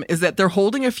problem is that they're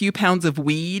holding a few pounds of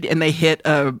weed and they hit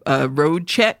a road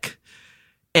check.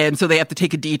 And so they have to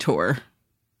take a detour.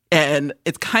 And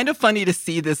it's kind of funny to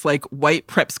see this like white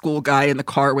prep school guy in the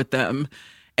car with them.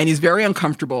 And he's very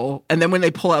uncomfortable. And then when they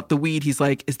pull out the weed, he's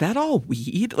like, is that all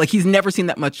weed? Like, he's never seen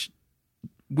that much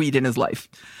weed in his life.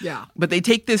 Yeah. But they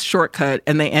take this shortcut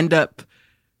and they end up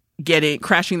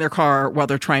crashing their car while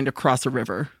they're trying to cross a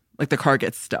river. Like, the car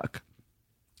gets stuck.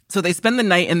 So they spend the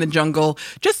night in the jungle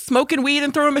just smoking weed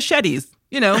and throwing machetes,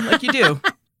 like you do.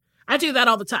 I do that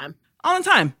all the time. All the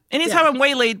time. Anytime I'm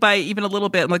waylaid by even a little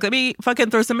bit, I'm like, let me fucking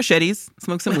throw some machetes,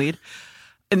 smoke some weed.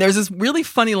 And there's this really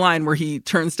funny line where he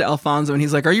turns to Alfonso and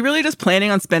he's like, are you really just planning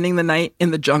on spending the night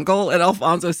in the jungle? And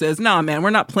Alfonso says, nah, man,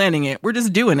 we're not planning it. We're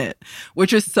just doing it.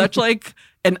 Which is such like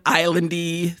an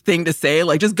islandy thing to say.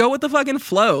 Like, just go with the fucking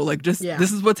flow. Like, just,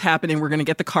 This is what's happening. We're going to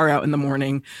get the car out in the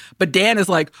morning. But Dan is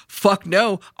like, fuck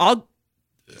no. I'll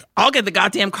get the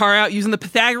goddamn car out using the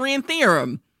Pythagorean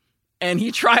theorem. And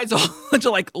he tries to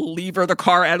like lever the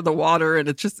car out of the water. And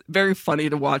it's just very funny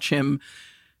to watch him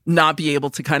not be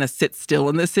able to kind of sit still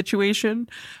in this situation.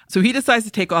 So he decides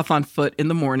to take off on foot in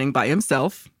the morning by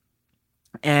himself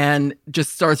and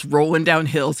just starts rolling down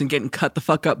hills and getting cut the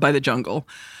fuck up by the jungle.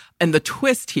 And the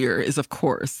twist here is, of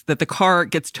course, that the car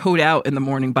gets towed out in the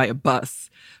morning by a bus,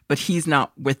 but he's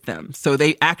not with them. So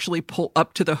they actually pull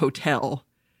up to the hotel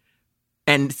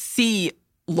and see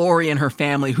Laurie and her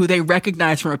family, who they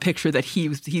recognize from a picture that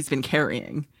he's been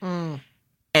carrying. And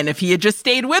if he had just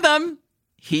stayed with them,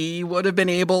 he would have been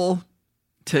able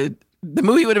to, the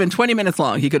movie would have been 20 minutes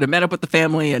long. He could have met up with the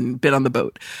family and been on the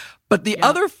boat. But the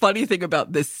other funny thing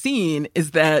about this scene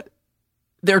is that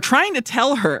they're trying to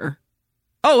tell her,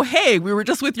 oh, hey, we were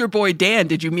just with your boy Dan.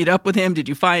 Did you meet up with him? Did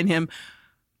you find him?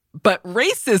 But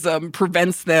racism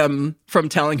prevents them from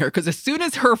telling her, because as soon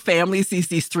as her family sees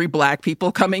these three black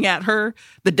people coming at her,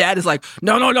 the dad is like,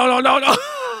 no.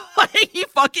 Like, he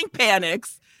fucking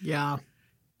panics. Yeah.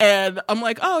 And I'm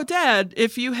like, oh, Dad,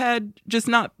 if you had just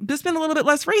been a little bit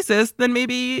less racist, then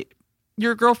maybe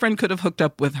your girlfriend could have hooked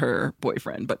up with her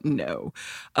boyfriend. But no.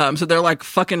 So they're like,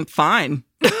 fucking fine.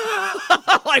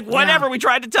 Like, whatever, we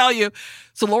tried to tell you.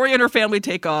 So Laurie and her family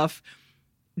take off.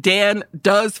 Dan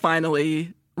does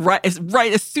finally, right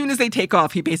as soon as they take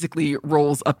off, he basically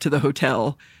rolls up to the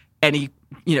hotel and he,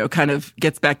 kind of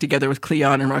gets back together with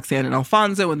Cleon and Roxanne and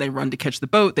Alfonso, and they run to catch the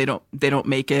boat. They don't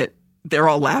make it. They're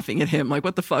all laughing at him like,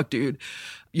 what the fuck, dude?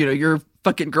 Your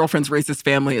fucking girlfriend's racist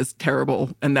family is terrible,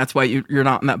 and that's why you're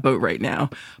not in that boat right now.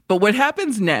 But what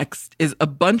happens next is a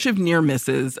bunch of near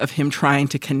misses of him trying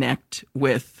to connect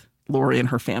with Laurie and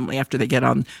her family after they get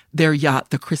on their yacht,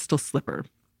 the Crystal Slipper.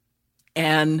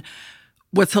 And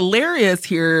what's hilarious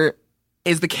here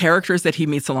is the characters that he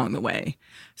meets along the way.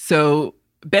 So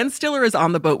Ben Stiller is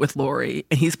on the boat with Laurie,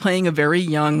 and he's playing a very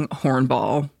young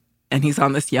hornball, and he's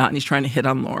on this yacht, and he's trying to hit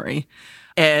on Laurie.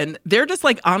 And they're just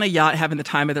like on a yacht having the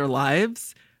time of their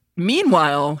lives.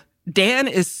 Meanwhile, Dan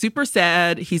is super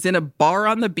sad. He's in a bar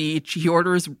on the beach. He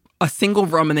orders a single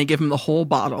rum and they give him the whole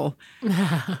bottle.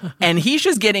 And he's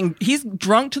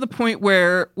drunk to the point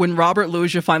where when Robert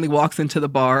Loggia finally walks into the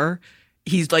bar,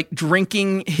 he's like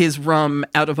drinking his rum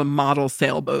out of a model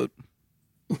sailboat.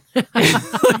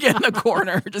 Like in the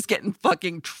corner, just getting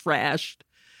fucking trashed.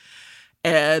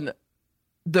 And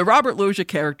the Robert Loggia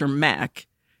character, Mac,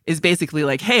 is basically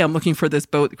like, hey, I'm looking for this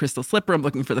boat, the Crystal Slipper. I'm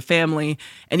looking for the family.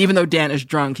 And even though Dan is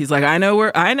drunk, he's like, I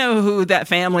know who that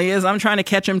family is. I'm trying to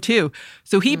catch him too.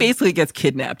 So he basically gets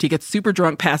kidnapped. He gets super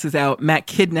drunk, passes out. Mac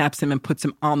kidnaps him and puts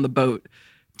him on the boat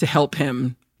to help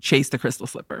him chase the Crystal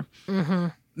Slipper. Mm-hmm.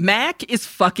 Mac is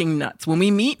fucking nuts. When we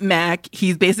meet Mac,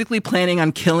 he's basically planning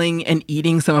on killing and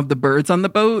eating some of the birds on the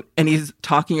boat. And he's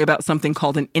talking about something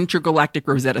called an intergalactic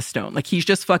Rosetta Stone. Like, he's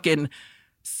just fucking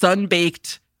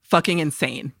sun-baked, fucking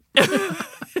insane.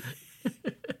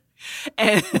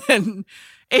 And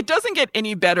it doesn't get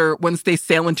any better once they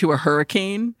sail into a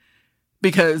hurricane,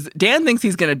 because Dan thinks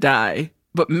he's going to die,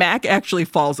 but Mac actually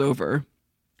falls over.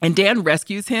 And Dan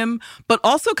rescues him, but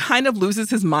also kind of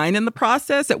loses his mind in the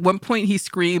process. At one point, he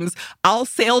screams, I'll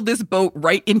sail this boat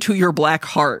right into your black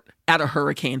heart at a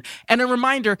hurricane. And a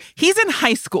reminder, he's in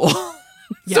high school.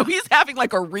 So he's having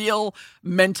like a real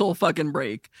mental fucking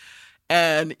break.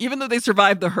 And even though they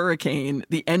survive the hurricane,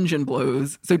 the engine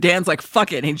blows. So Dan's like,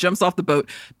 fuck it. And he jumps off the boat.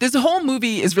 This whole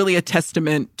movie is really a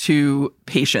testament to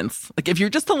patience. Like, if you're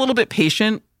just a little bit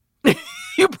patient,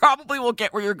 you probably will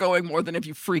get where you're going more than if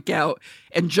you freak out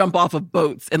and jump off of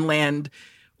boats and land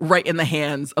right in the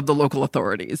hands of the local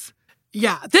authorities.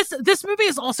 Yeah, this movie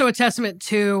is also a testament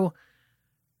to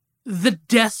the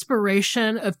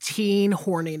desperation of teen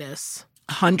horniness.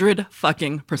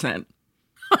 100%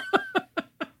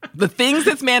 The things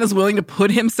this man is willing to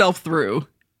put himself through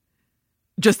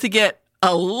just to get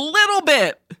a little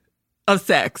bit of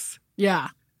sex. Yeah.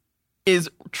 Is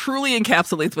truly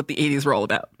encapsulates what the 80s were all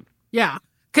about. Yeah.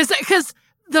 Because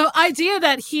the idea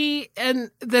that he and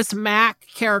this Mac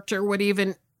character would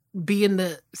even be in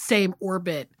the same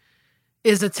orbit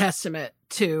is a testament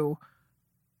to,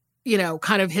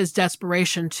 kind of his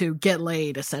desperation to get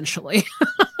laid, essentially.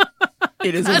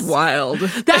 It is wild.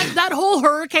 That whole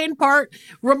hurricane part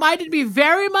reminded me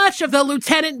very much of the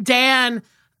Lieutenant Dan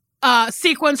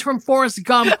sequence from Forrest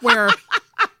Gump, where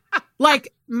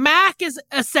like Mac is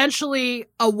essentially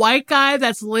a white guy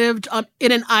that's lived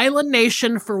in an island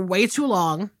nation for way too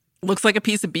long. Looks like a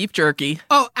piece of beef jerky.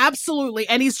 Oh, absolutely.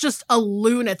 And he's just a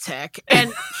lunatic.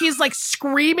 And he's like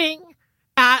screaming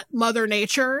at Mother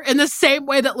Nature in the same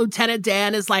way that Lieutenant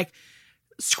Dan is like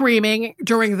screaming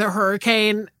during the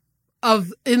hurricane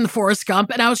in the Forrest Gump.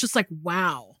 And I was just like,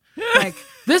 wow, like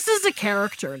this is a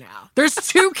character now. There's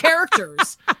two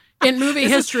characters in movie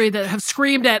history that have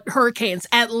screamed at hurricanes,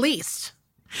 at least.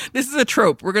 This is a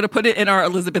trope. We're going to put it in our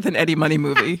Elizabeth and Eddie Money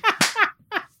movie.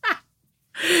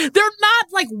 They're not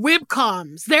like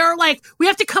webcoms. They're like, we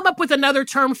have to come up with another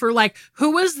term for like,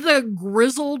 who is the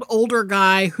grizzled older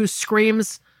guy who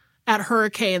screams at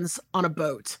hurricanes on a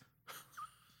boat?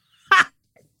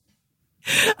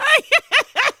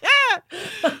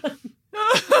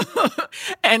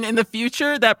 And in the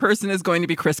future, that person is going to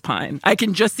be Chris Pine. I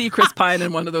can just see Chris Pine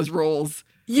in one of those roles.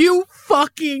 You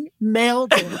fucking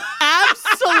nailed it.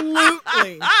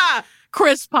 Absolutely.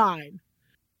 Chris Pine.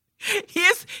 He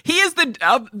is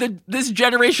this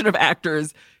generation of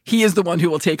actors. He is the one who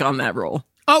will take on that role.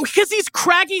 Oh, because he's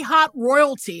craggy hot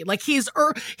royalty. Like he's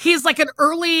like an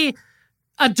early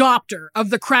adopter of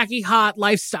the craggy hot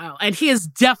lifestyle, and he is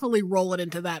definitely rolling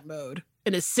into that mode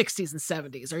in his 60s and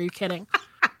 70s. Are you kidding?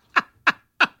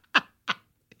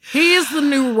 He is the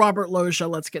new Robert Loggia.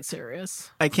 Let's get serious.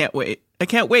 I can't wait.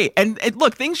 And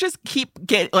look, things just keep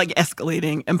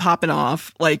escalating and popping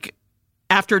off. Like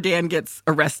after Dan gets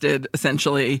arrested,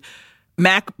 essentially,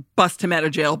 Mac busts him out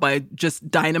of jail by just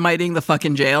dynamiting the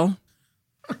fucking jail.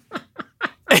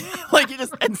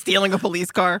 and stealing a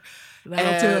police car.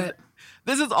 That'll do it.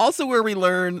 This is also where we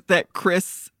learn that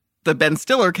Chris, the Ben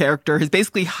Stiller character, has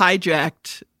basically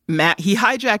hijacked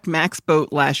Mac's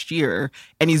boat last year,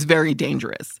 and he's very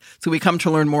dangerous. So we come to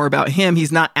learn more about him.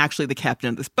 He's not actually the captain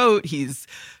of this boat. He's,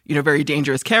 a very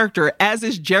dangerous character, as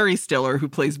is Jerry Stiller, who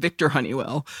plays Victor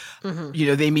Honeywell.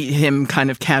 Mm-hmm. They meet him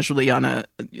kind of casually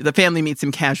the family meets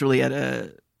him casually at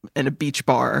a beach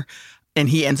bar. And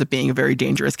he ends up being a very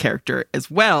dangerous character as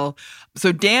well.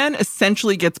 So Dan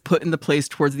essentially gets put in the place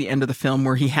towards the end of the film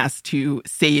where he has to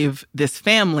save this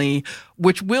family,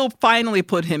 which will finally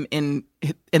put him in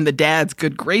the dad's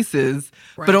good graces,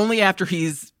 right. But only after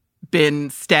he's been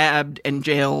stabbed and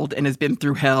jailed and has been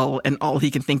through hell, and all he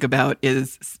can think about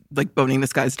is like boning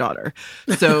this guy's daughter.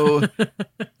 So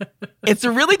it's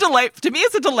a really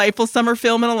it's a delightful summer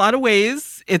film in a lot of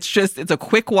ways. It's a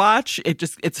quick watch.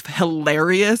 It's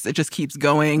hilarious. It just keeps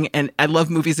going. And I love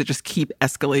movies that just keep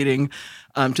escalating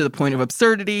to the point of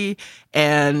absurdity.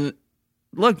 And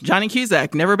look, Johnny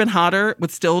Cusack, never been hotter,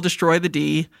 would still destroy the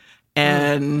D.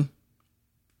 And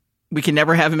we can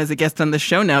never have him as a guest on this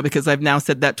show now because I've now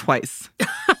said that twice.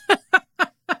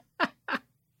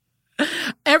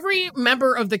 Every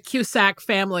member of the Cusack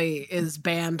family is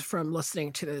banned from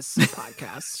listening to this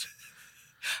podcast.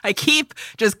 I keep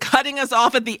just cutting us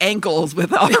off at the ankles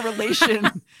with our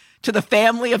relation to the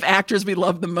family of actors we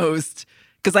love the most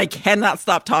because I cannot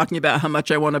stop talking about how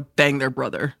much I want to bang their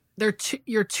brother.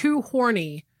 You're too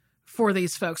horny for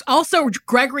these folks. Also,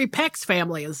 Gregory Peck's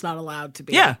family is not allowed to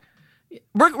be. Yeah.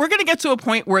 We're going to get to a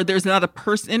point where there's not a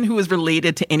person who is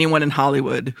related to anyone in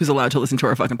Hollywood who's allowed to listen to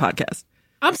our fucking podcast.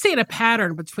 I'm seeing a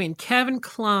pattern between Kevin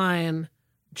Kline,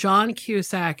 John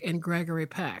Cusack, and Gregory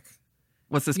Peck.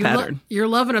 What's this pattern? You're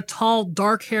loving a tall,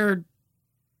 dark-haired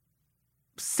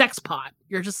sex pot.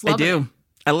 You're just loving it.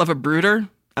 I love a brooder.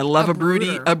 I love a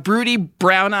broody,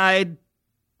 brown-eyed,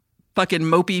 fucking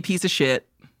mopey piece of shit.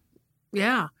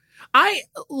 Yeah.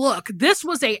 This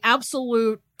was a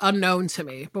absolute unknown to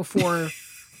me before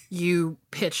you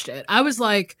pitched it. I was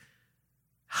like,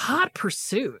 Hot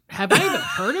Pursuit. Have I even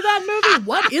heard of that movie?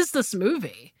 What is this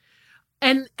movie?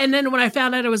 And then when I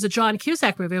found out it was a John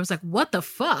Cusack movie, I was like, what the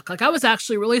fuck? Like, I was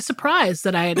actually really surprised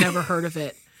that I had never heard of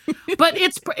it. But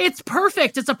it's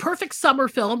perfect. It's a perfect summer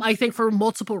film, I think, for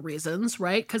multiple reasons,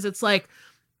 right? Because it's like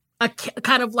a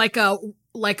kind of like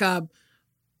a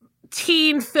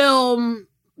teen film.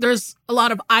 There's a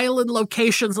lot of island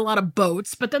locations, a lot of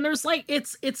boats, but then there's like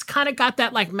it's kind of got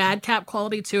that like madcap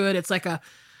quality to it. It's like a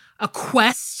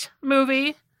quest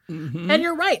movie. Mm-hmm. And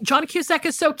you're right, John Cusack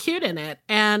is so cute in it.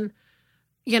 And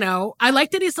I like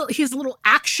that he's a little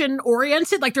action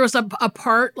oriented. Like there was a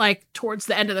part like towards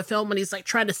the end of the film when he's like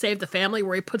trying to save the family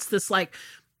where he puts this like,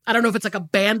 I don't know if it's like a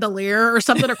bandolier or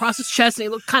something across his chest,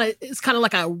 and it's kind of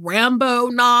like a Rambo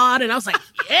nod. And I was like,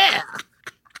 yeah,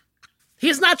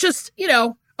 he's not just,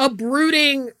 a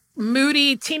brooding,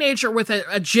 moody teenager with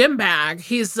a gym bag.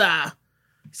 He's got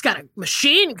a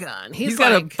machine gun. He's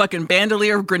got a fucking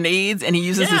bandolier of grenades, and he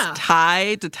uses his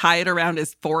tie to tie it around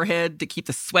his forehead to keep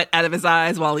the sweat out of his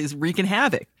eyes while he's wreaking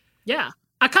havoc. Yeah.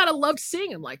 I kind of loved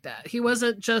seeing him like that. He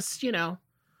wasn't just,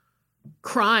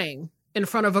 crying in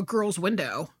front of a girl's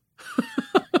window.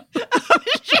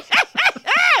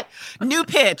 New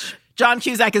pitch. John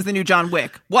Cusack is the new John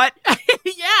Wick. What?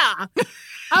 Yeah.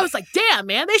 I was like, damn,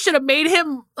 man, they should have made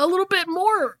him a little bit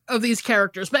more of these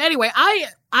characters. But anyway,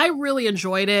 I really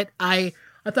enjoyed it. I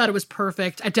thought it was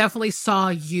perfect. I definitely saw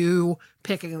you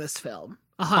picking this film.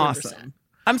 100%. Awesome.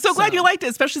 I'm so glad you liked it,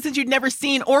 especially since you'd never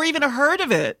seen or even heard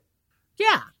of it.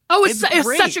 Yeah. Oh, it's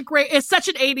such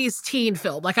an 80s teen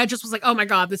film. Like I just was like, oh my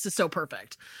God, this is so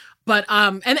perfect. But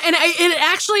it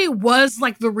actually was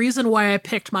like the reason why I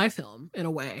picked my film in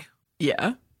a way.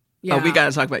 Yeah. Oh, we got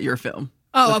to talk about your film.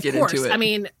 Oh, of course. I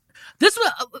mean, this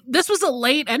was a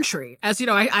late entry. As you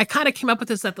know, I kind of came up with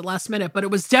this at the last minute, but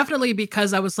it was definitely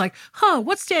because I was like,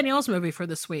 what's Danielle's movie for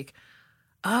this week?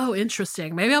 Oh,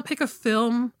 interesting. Maybe I'll pick a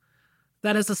film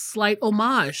that is a slight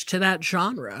homage to that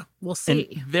genre. We'll see.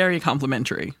 And very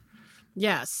complimentary.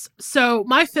 Yes. So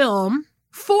my film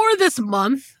for this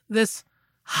month, this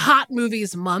Hot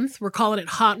Movies month, we're calling it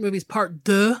Hot Movies Part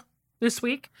 2 this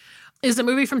week, is a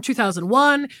movie from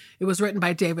 2001. It was written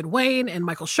by David Wayne and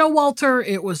Michael Showalter.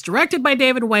 It was directed by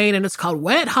David Wayne, and it's called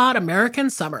Wet Hot American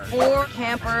Summer. 4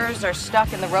 campers are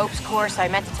stuck in the ropes course. I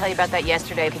meant to tell you about that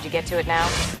yesterday. Could you get to it now?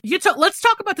 Let's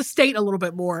talk about the state a little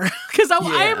bit more. Because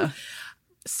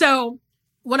So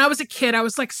when I was a kid, I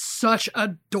was like such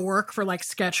a dork for like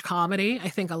sketch comedy. I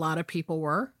think a lot of people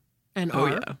were and are.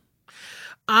 Yeah.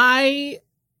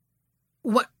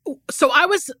 So I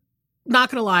was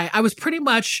not going to lie. I was pretty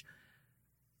much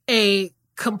a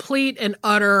complete and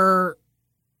utter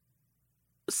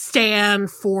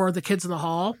stand for the Kids in the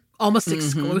Hall, almost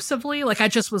exclusively. Like, I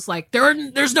just was like,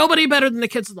 there's nobody better than the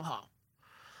Kids in the Hall.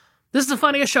 This is the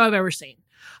funniest show I've ever seen.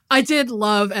 I did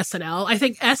love SNL. I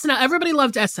think SNL, everybody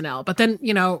loved SNL, but then,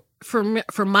 you know,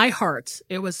 for my heart,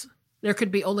 it was, there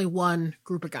could be only one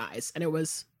group of guys, and it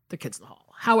was the Kids in the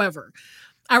Hall. However,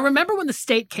 I remember when The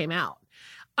State came out.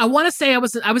 I want to say I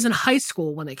was in high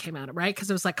school when they came out, right? Because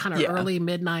it was like kind of early,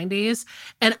 mid-90s.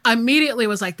 And I immediately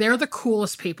was like, they're the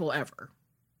coolest people ever.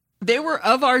 They were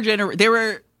of our they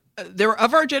were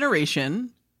of our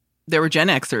generation. They were Gen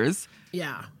Xers.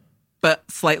 Yeah. But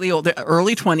slightly older,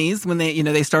 early 20s when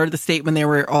they started The State when they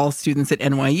were all students at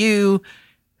NYU.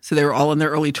 So they were all in their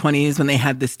early 20s when they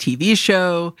had this TV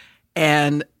show.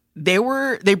 And they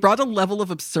brought a level of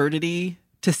absurdity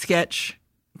to sketch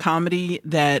comedy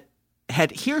that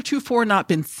had heretofore not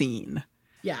been seen.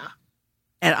 Yeah.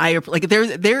 And I like there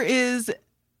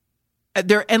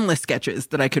are endless sketches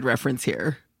that I could reference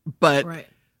here, but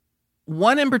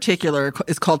one in particular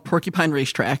is called Porcupine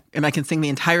Racetrack, and I can sing the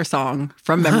entire song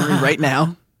from memory right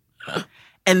now.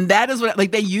 And that is what,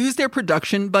 like, they use their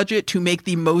production budget to make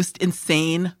the most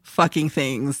insane fucking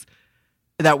things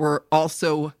that were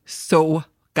also so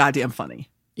goddamn funny.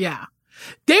 Yeah.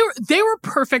 They were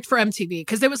perfect for MTV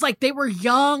because it was like they were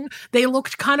young, they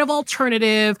looked kind of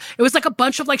alternative. It was like a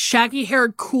bunch of like shaggy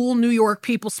haired cool New York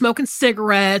people smoking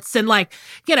cigarettes and like,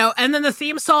 you know, and then the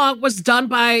theme song was done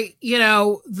by, you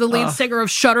know, the lead singer of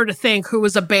Shudder to Think, who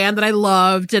was a band that I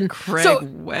loved, and Craig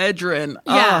Wedren.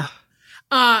 Yeah.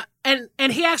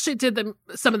 And he actually did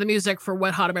some of the music for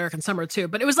Wet Hot American Summer too.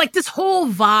 But it was like this whole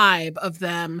vibe of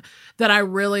them that I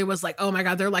really was like, oh my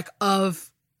God, they're like us.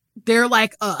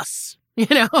 You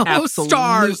know, Absolutely.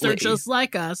 Stars, they're just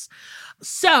like us.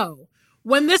 So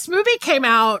when this movie came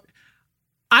out,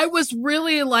 I was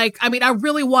really like, I mean, I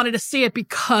really wanted to see it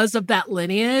because of that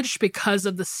lineage, because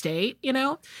of The State, you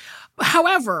know.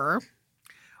 However,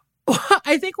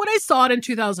 I think when I saw it in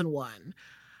 2001,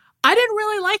 I didn't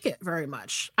really like it very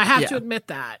much. I have to admit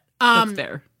that. That's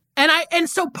fair. And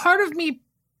so part of me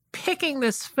picking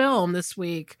this film this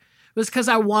week was because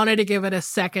I wanted to give it a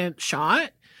second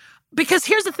shot. Because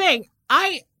here's the thing.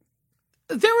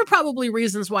 There were probably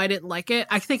reasons why I didn't like it.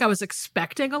 I think I was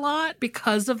expecting a lot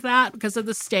because of that, because of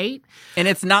The State. And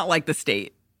it's not like The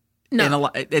State. No.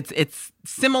 It's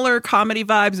similar comedy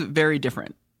vibes, but very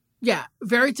different. Yeah,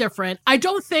 very different. I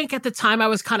don't think at the time I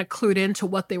was kind of clued into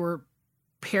what they were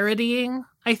parodying,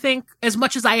 I think, as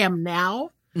much as I am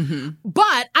now. Mm-hmm.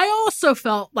 But I also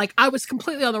felt like I was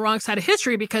completely on the wrong side of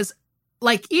history because,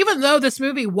 like, even though this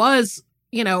movie was,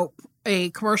 you know,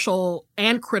 a commercial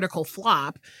and critical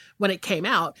flop when it came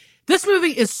out, this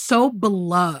movie is so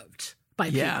beloved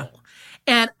by people.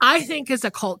 And I think is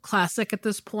a cult classic at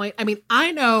this point. I mean,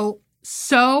 I know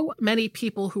so many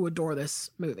people who adore this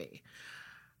movie.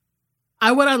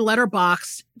 I went on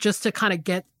Letterboxd just to kind of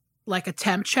get like a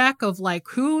temp check of like,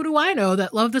 who do I know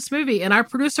that love this movie? And our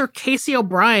producer, Casey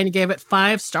O'Brien, gave it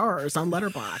 5 stars on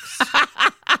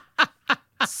Letterboxd.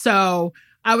 So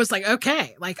I was like,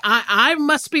 okay, like I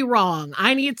must be wrong.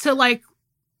 I need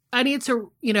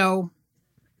to, you know,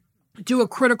 do a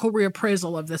critical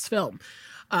reappraisal of this film.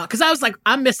 Cause I was like,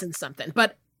 I'm missing something.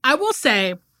 But I will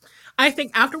say, I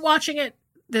think after watching it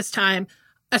this time,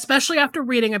 especially after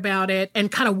reading about it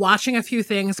and kind of watching a few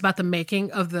things about the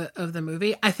making of the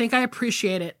movie, I think I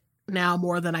appreciate it now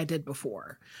more than I did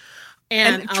before.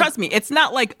 And trust me, it's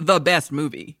not like the best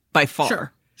movie by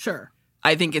far. Sure.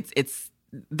 I think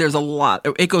there's a lot.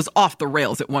 It goes off the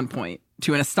rails at one point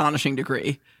to an astonishing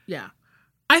degree. Yeah.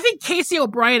 I think Casey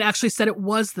O'Brien actually said it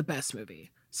was the best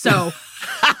movie. So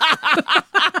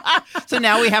so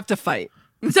now we have to fight.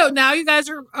 So now you guys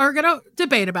are going to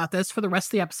debate about this for the rest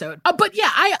of the episode. But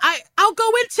yeah, I'll go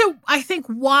into, I think,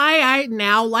 why I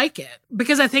now like it.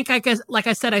 Because I think, I guess, like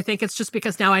I said, I think it's just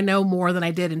because now I know more than I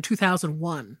did in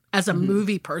 2001 as a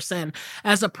movie person,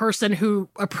 as a person who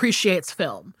appreciates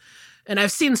film. And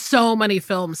I've seen so many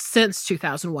films since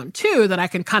 2001 too, that I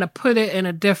can kind of put it in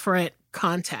a different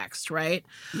context, right?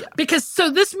 Yeah. Because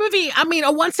so this movie, I mean,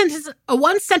 a one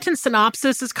sentence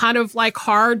synopsis is kind of like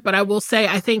hard, but I will say,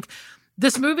 I think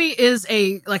this movie is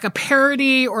like a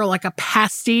parody or like a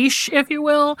pastiche, if you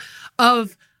will,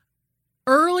 of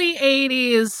early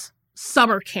 80s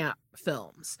summer camp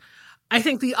films. I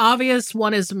think the obvious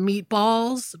one is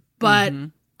Meatballs, but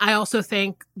I also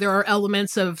think there are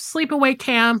elements of Sleepaway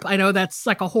Camp. I know that's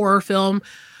like a horror film,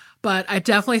 but I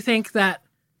definitely think that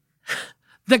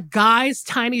the Guy's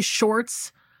Tiny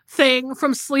Shorts thing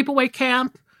from Sleepaway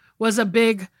Camp was a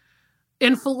big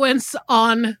influence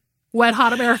on Wet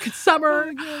Hot American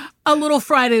Summer, a little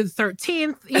Friday the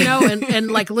 13th, you know,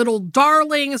 and like Little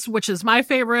Darlings, which is my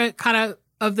favorite kind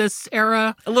of this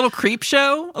era. A little creep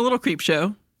show.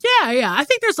 Yeah. I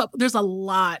think there's a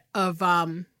lot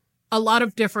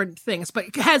of different things, but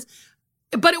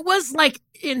it was like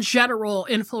in general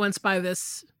influenced by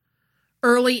this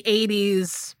early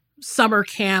 80s summer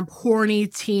camp, horny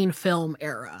teen film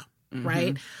era,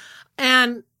 right?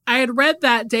 And I had read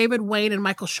that David Wayne and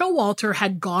Michael Showalter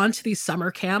had gone to these summer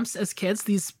camps as kids,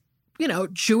 these, you know,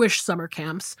 Jewish summer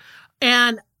camps.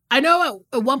 And I know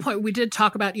at one point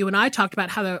you and I talked about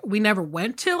how we never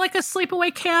went to like a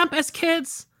sleepaway camp as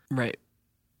kids. Right.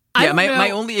 Yeah, my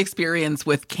only experience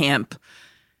with camp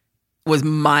was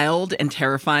mild and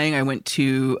terrifying. I went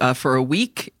to for a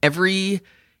week every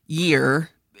year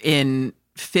in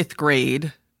fifth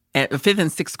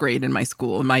and sixth grade in my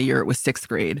school. In my year, it was sixth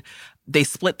grade. They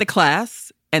split the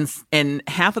class, and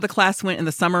half of the class went in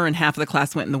the summer and half of the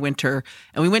class went in the winter.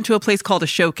 And we went to a place called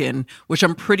Ashokin, which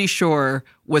I'm pretty sure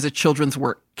was a children's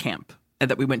work camp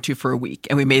that we went to for a week.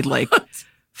 And we made like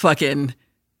fucking...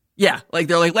 Yeah, like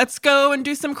they're like, let's go and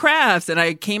do some crafts. And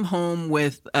I came home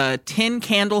with a tin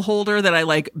candle holder that I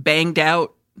like banged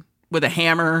out with a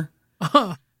hammer,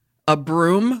 a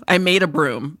broom. I made a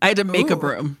broom. I had to make a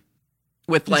broom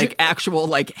with like actual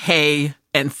like hay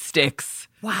and sticks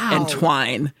and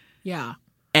twine. Yeah.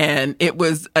 And it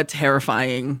was a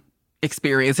terrifying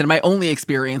experience and my only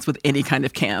experience with any kind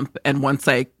of camp. And once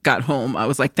I got home, I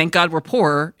was like, thank God we're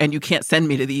poor and you can't send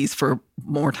me to these for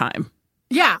more time.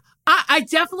 Yeah. I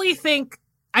definitely think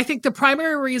the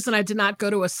primary reason I did not go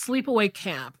to a sleepaway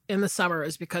camp in the summer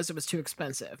is because it was too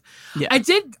expensive. Yeah.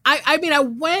 I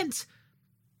went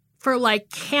for like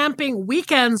camping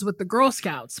weekends with the Girl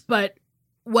Scouts, but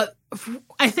what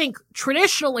I think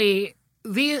traditionally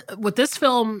what this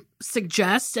film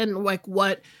suggests and like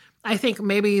what I think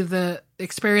maybe the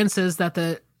experiences that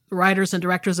the writers and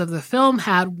directors of the film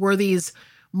had were these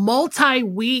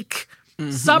multi-week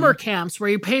summer camps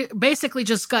where you basically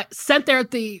just got sent there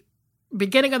at the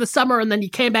beginning of the summer and then you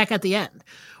came back at the end,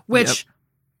 which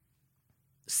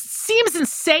seems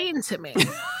insane to me.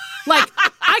 Like,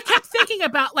 I kept thinking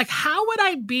about, like, how would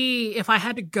I be if I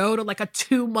had to go to, like, a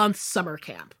 2-month summer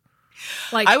camp?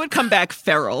 Like, I would come back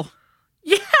feral.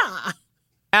 Yeah.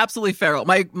 Absolutely feral.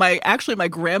 My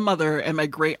grandmother and my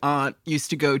great aunt used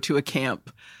to go to a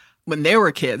camp when they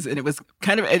were kids, and it was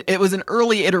it was an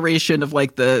early iteration of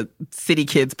like the City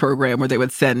Kids program where they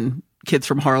would send kids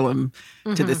from Harlem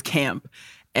to this camp.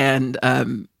 And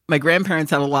my grandmother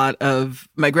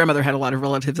had a lot of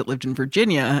relatives that lived in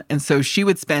Virginia, and so she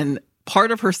would spend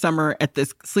part of her summer at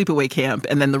this sleepaway camp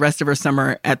and then the rest of her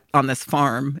summer on this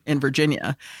farm in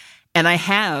Virginia. And I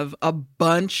have a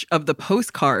bunch of the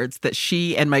postcards that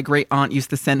she and my great aunt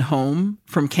used to send home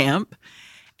from camp.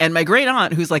 And my great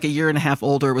aunt, who's like a year and a half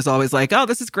older, was always like, oh,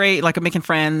 this is great. Like, I'm making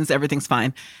friends. Everything's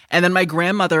fine. And then my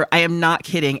grandmother, I am not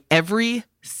kidding, every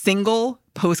single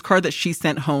postcard that she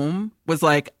sent home was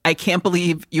like, I can't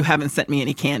believe you haven't sent me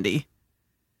any candy.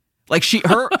 Like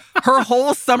her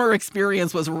whole summer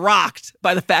experience was rocked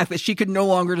by the fact that she could no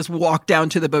longer just walk down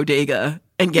to the bodega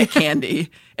and get candy.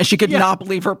 And she could not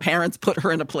believe her parents put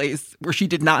her in a place where she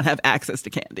did not have access to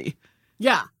candy.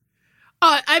 Yeah.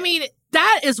 I mean,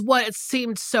 that is what it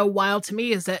seemed so wild to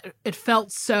me, is that it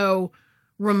felt so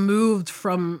removed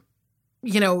from,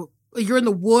 you know, you're in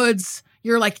the woods,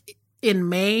 you're like in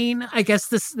Maine. I guess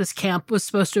this camp was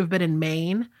supposed to have been in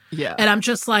Maine. Yeah. And I'm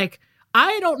just like,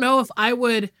 I don't know if I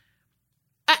would,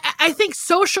 I think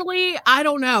socially, I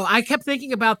don't know. I kept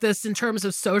thinking about this in terms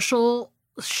of social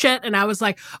shit. And I was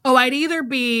like, oh, I'd either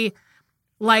be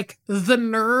like the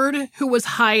nerd who was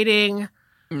hiding,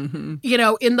 you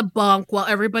know, in the bunk while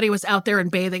everybody was out there in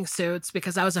bathing suits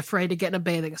because I was afraid to get in a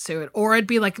bathing suit. Or I'd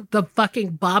be like the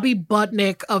fucking Bobby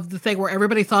Butnick of the thing where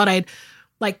everybody thought I'd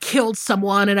like killed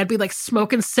someone, and I'd be like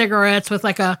smoking cigarettes with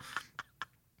like a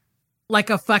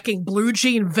fucking blue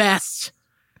jean vest.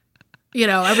 You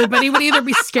know, everybody would either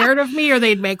be scared of me or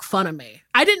they'd make fun of me.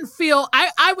 I didn't feel,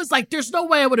 I was like, there's no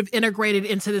way I would have integrated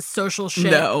into this social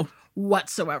shit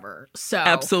whatsoever. So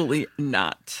absolutely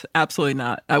not. Absolutely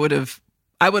not. I would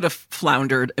have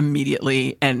floundered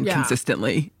immediately and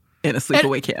consistently in a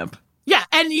sleepaway camp. Yeah,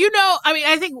 and you know, I mean,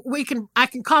 I think I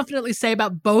can confidently say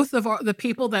about both of the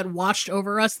people that watched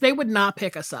over us, they would not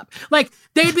pick us up. Like,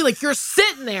 they'd be like, you're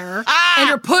sitting there and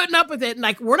you're putting up with it, and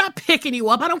like, we're not picking you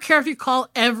up. I don't care if you call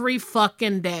every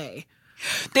fucking day.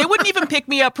 They wouldn't even pick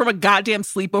me up from a goddamn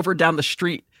sleepover down the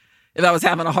street if I was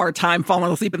having a hard time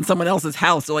falling asleep in someone else's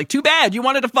house. They're like, too bad, you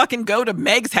wanted to fucking go to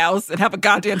Meg's house and have a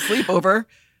goddamn sleepover.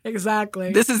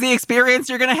 Exactly. This is the experience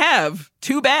you're going to have.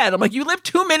 Too bad. I'm like, you live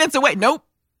 2 minutes away. Nope.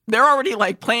 They're already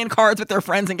like playing cards with their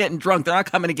friends and getting drunk. They're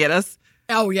not coming to get us.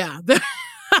 Oh, yeah.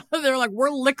 They're like, we're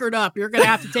liquored up. You're going to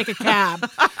have to take a cab.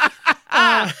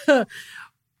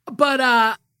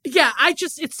 Yeah,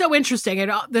 it's so interesting.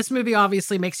 This movie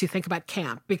obviously makes you think about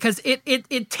camp because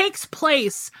it takes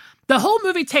place, the whole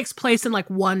movie takes place in like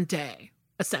one day,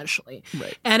 essentially.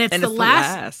 Right. And it's the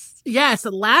last. Yeah, it's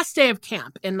the last day of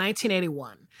camp in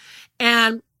 1981.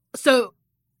 And so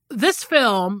this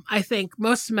film, I think,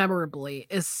 most memorably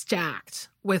is stacked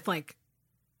with like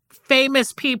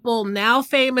famous people, now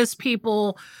famous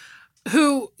people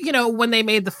who, you know, when they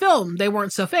made the film, they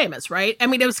weren't so famous, right? I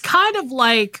mean, it was kind of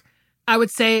like, I would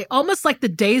say, almost like the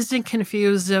Dazed and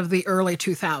Confused of the early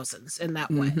 2000s in that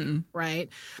way, right?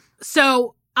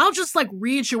 So I'll just like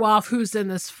read you off who's in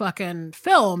this fucking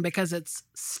film because it's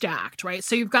stacked, right?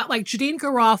 So you've got like Janeane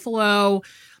Garofalo.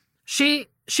 She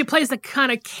plays the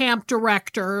kind of camp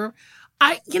director.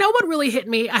 You know what really hit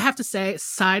me? I have to say,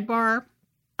 sidebar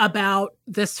about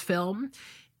this film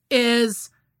is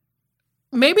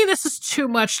maybe this is too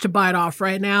much to bite off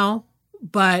right now,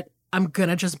 but I'm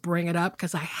gonna just bring it up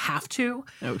because I have to.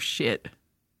 Oh, shit.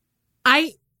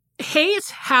 I hate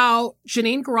how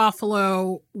Janeane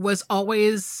Garofalo was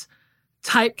always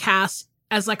typecast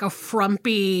as like a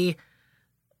frumpy,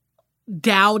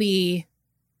 dowdy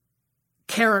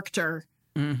character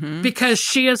because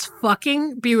she is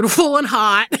fucking beautiful and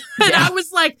hot. And I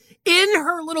was like, in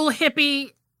her little hippie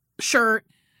shirt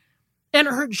and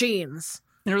her jeans.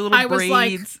 And her little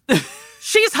braids. Was like,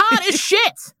 she's hot as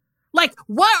shit. Like,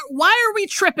 why are we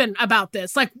tripping about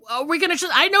this? Like, are we going to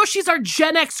I know she's our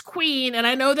Gen X queen, and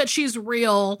I know that she's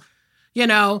real, you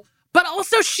know, but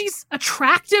also she's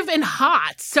attractive and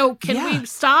hot. So can we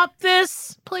stop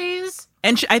this, please?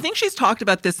 And I think she's talked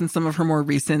about this in some of her more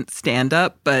recent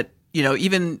stand-up, but, you know,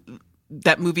 even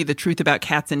that movie, The Truth About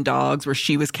Cats and Dogs, where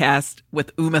she was cast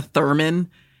with Uma Thurman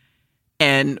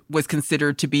and was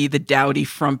considered to be the dowdy,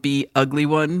 frumpy, ugly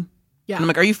one. Yeah. And I'm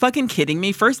like, are you fucking kidding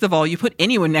me? First of all, you put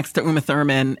anyone next to Uma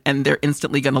Thurman and they're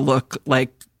instantly going to look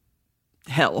like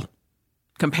hell,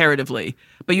 comparatively.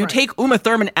 But you take Uma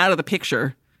Thurman out of the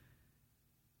picture,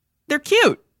 they're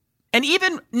cute. And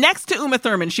even next to Uma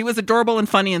Thurman, she was adorable and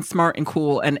funny and smart and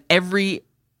cool. And every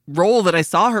role that I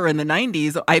saw her in the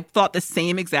 90s, I thought the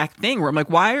same exact thing where I'm like,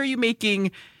 why are you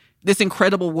making this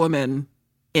incredible woman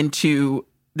into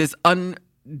this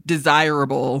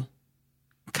undesirable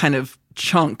kind of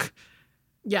chunk?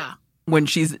 Yeah. When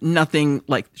she's nothing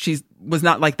like, was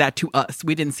not like that to us.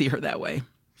 We didn't see her that way.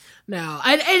 No.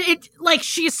 It like,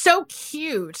 she's so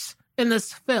cute in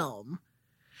this film.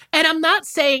 And I'm not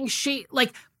saying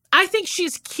I think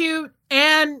she's cute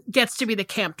and gets to be the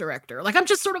camp director. Like, I'm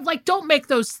just sort of like, don't make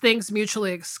those things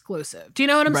mutually exclusive. Do you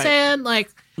know what I'm saying?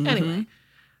 Like, anyway.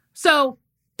 So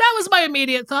that was my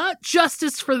immediate thought.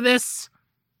 Justice for this,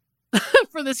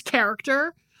 for this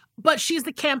character. But she's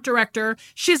the camp director.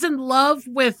 She's in love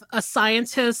with a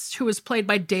scientist who is played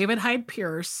by David Hyde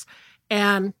Pierce.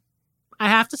 And I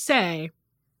have to say,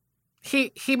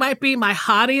 he might be my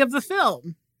hottie of the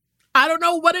film. I don't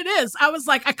know what it is. I was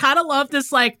like, I kind of love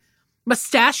this like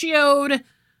mustachioed,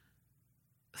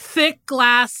 thick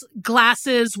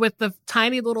glasses with the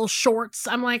tiny little shorts.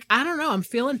 I'm like, I don't know. I'm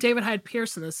feeling David Hyde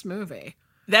Pierce in this movie.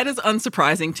 That is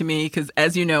unsurprising to me because,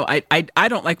 as you know, I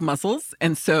don't like muscles.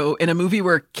 And so in a movie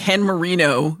where Ken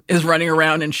Marino is running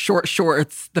around in short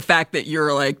shorts, the fact that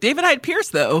you're like, David Hyde Pierce,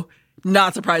 though,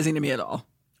 not surprising to me at all.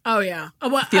 Oh, yeah.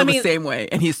 Well, I feel the same way.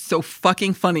 And he's so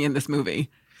fucking funny in this movie.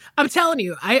 I'm telling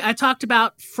you, I talked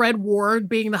about Fred Ward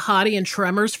being the hottie in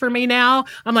Tremors for me now.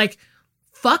 I'm like,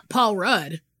 fuck Paul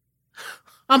Rudd.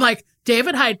 I'm like,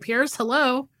 David Hyde Pierce,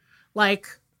 hello. Like,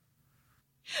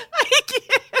 I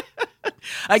can't.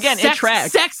 Again, it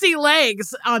tracks. Sexy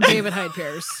legs on David Hyde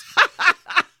Pierce.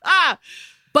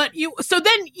 But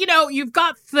you've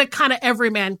got the kind of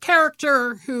everyman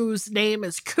character whose name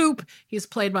is Coop. He's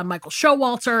played by Michael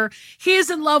Showalter. He's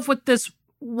in love with this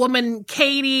woman,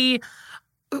 Katie,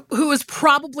 who is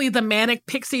probably the manic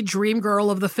pixie dream girl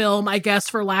of the film, I guess,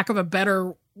 for lack of a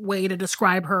better way to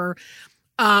describe her.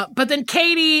 But then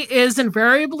Katie is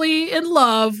invariably in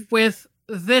love with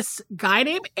this guy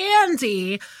named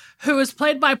Andy, who is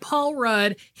played by Paul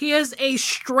Rudd. He is a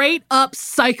straight up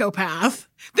psychopath.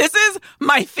 This is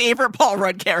my favorite Paul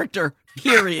Rudd character,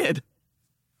 period.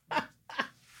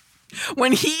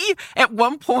 When at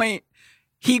one point,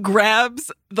 he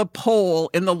grabs the pole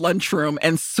in the lunchroom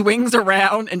and swings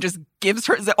around and just gives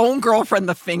his own girlfriend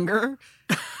the finger.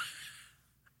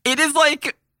 It is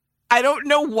like, I don't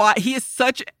know why. He is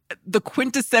such the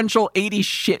quintessential 80s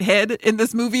shithead in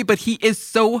this movie, but he is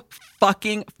so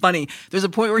fucking funny. There's a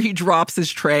point where he drops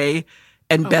his tray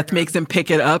and Beth makes him pick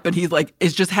it up, and he's like, it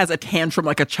just has a tantrum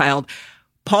like a child.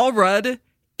 Paul Rudd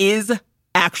is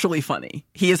actually funny.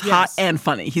 He is hot and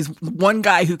funny. He's one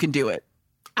guy who can do it.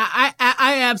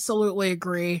 I absolutely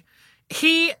agree.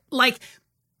 He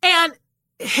and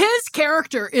his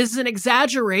character is an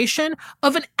exaggeration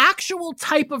of an actual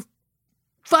type of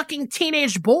fucking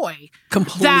teenage boy.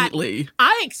 Completely. That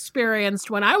I experienced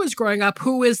when I was growing up,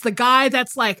 who is the guy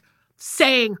that's like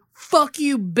saying, fuck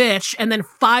you, bitch. And then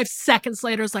 5 seconds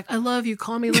later is like, I love you.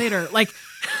 Call me later. Like,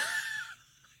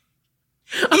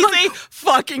 he's a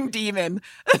fucking demon.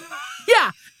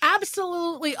 Yeah.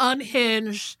 Absolutely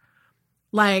unhinged.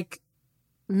 Like,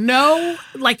 no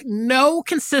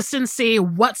consistency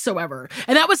whatsoever.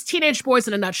 And that was teenage boys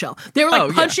in a nutshell. They were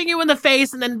like punching you in the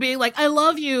face and then being like, I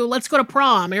love you. Let's go to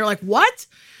prom. And you're like, what?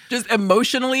 Just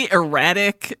emotionally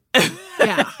erratic.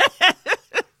 Yeah.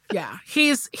 Yeah, he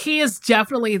is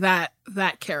definitely that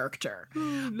character. Oh,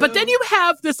 no. But then you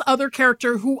have this other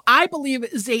character who I believe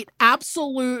is an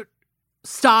absolute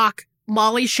stock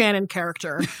Molly Shannon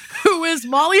character, who is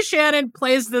Molly Shannon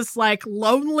plays this like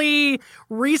lonely,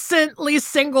 recently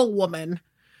single woman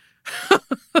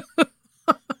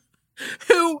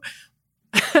who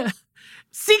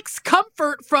seeks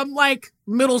comfort from like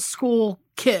middle school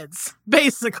kids,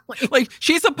 basically. Like,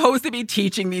 she's supposed to be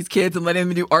teaching these kids and letting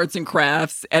them do arts and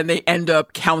crafts, and they end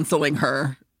up counseling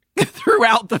her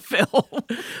throughout the film.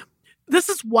 This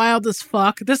is wild as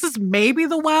fuck. This is maybe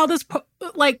the wildest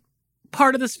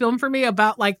part of this film for me,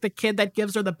 about like the kid that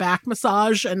gives her the back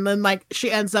massage and then like she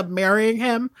ends up marrying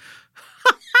him.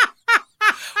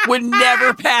 Would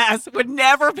never pass. But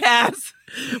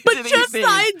just the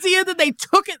idea that they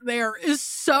took it there is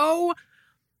so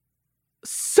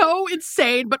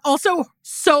insane, but also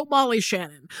so Molly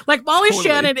Shannon. Like, Molly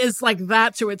Shannon is like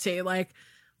that to a T. Like,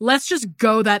 let's just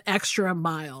go that extra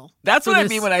mile. That's what I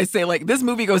mean when I say, like, this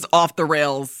movie goes off the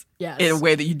rails in a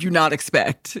way that you do not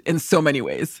expect in so many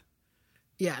ways.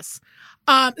 Yes.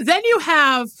 Then you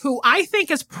have who I think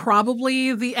is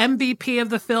probably the MVP of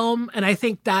the film, and I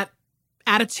think that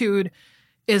attitude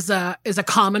is a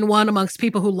common one amongst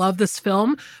people who love this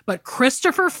film, but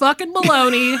Christopher fucking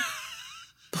Maloney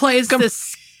plays this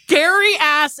scary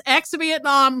ass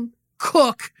ex-Vietnam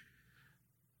cook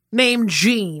named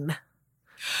Gene.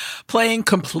 Playing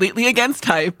completely against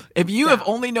type. If you have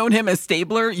only known him as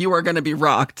Stabler, you are going to be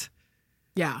rocked.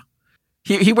 Yeah.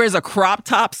 He wears a crop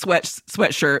top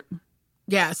sweatshirt.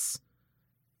 Yes.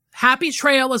 Happy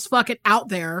Trail is fucking out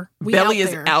there. Belly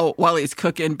is out while he's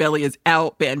cooking. Belly is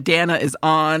out. Bandana is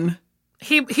on.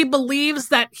 He believes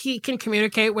that he can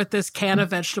communicate with this can of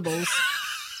vegetables.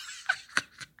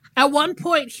 At one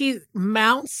point, he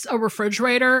mounts a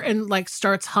refrigerator and like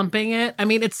starts humping it. I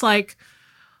mean, it's like,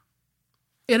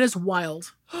 it is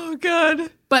wild. Oh God!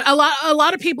 But a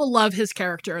lot of people love his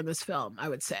character in this film, I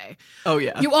would say. Oh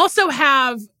yeah. You also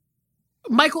have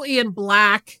Michael Ian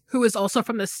Black, who is also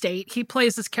from the state. He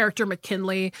plays this character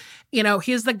McKinley. You know,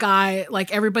 he's the guy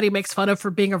like everybody makes fun of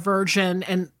for being a virgin,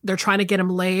 and they're trying to get him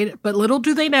laid. But little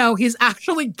do they know, he's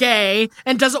actually gay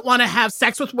and doesn't want to have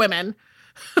sex with women.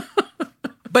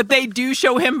 But they do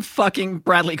show him fucking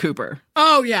Bradley Cooper.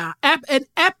 Oh, yeah. An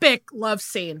epic love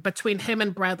scene between him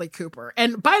and Bradley Cooper.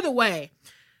 And by the way,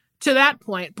 to that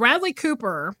point, Bradley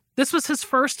Cooper, this was his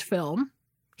first film.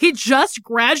 He just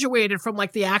graduated from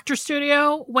like the actor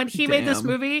studio when he made this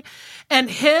movie. And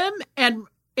him and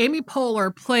Amy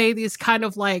Poehler play these kind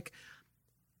of like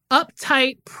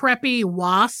uptight, preppy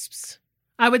wasps,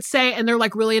 I would say. And they're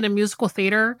like really into musical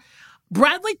theater.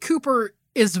 Bradley Cooper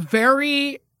is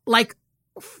very like,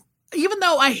 even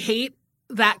though I hate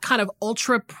that kind of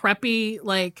ultra preppy,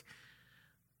 like,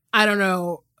 I don't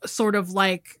know, sort of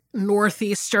like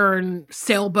Northeastern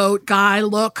sailboat guy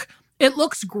look, it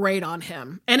looks great on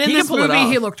him. And in this movie,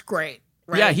 he looked great.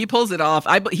 Right? Yeah, he pulls it off.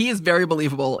 He is very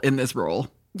believable in this role.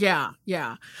 Yeah,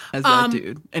 yeah. As that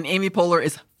dude. And Amy Poehler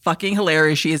is fucking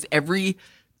hilarious. She is every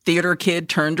theater kid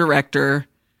turned director.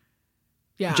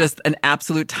 Yeah. Just an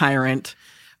absolute tyrant.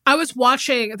 I was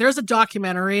watching, there's a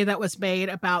documentary that was made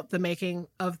about the making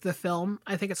of the film.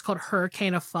 I think it's called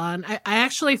Hurricane of Fun. I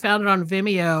actually found it on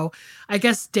Vimeo. I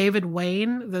guess David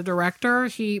Wayne, the director,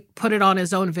 he put it on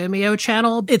his own Vimeo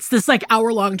channel. It's this like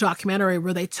hour-long documentary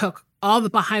where they took all the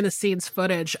behind-the-scenes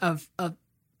footage of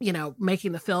you know,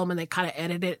 making the film, and they kind of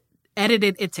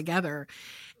edited it together.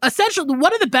 Essentially,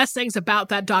 one of the best things about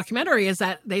that documentary is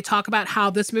that they talk about how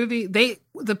this movie, the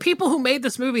people who made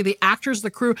this movie, the actors,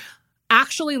 the crew,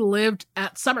 actually lived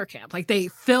at summer camp. Like, they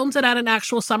filmed it at an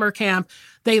actual summer camp.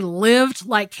 They lived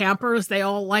like campers. They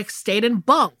all like stayed in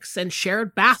bunks and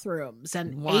shared bathrooms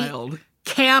and ate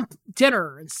camp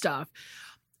dinner and stuff.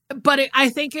 But I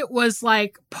think it was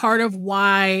like part of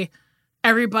why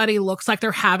everybody looks like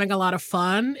they're having a lot of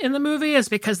fun in the movie is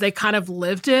because they kind of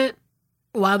lived it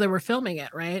while they were filming it,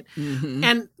 right? Mm-hmm.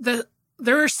 And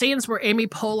there are scenes where Amy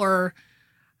Poehler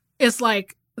is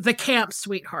like the camp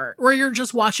sweetheart, where you're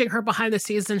just watching her behind the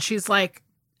scenes and she's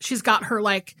got her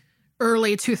like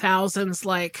early 2000s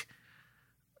like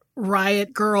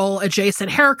Riot Girl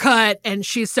adjacent haircut, and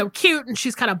she's so cute and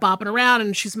she's kind of bopping around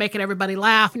and she's making everybody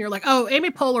laugh, and you're like, oh, Amy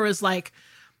Poehler is like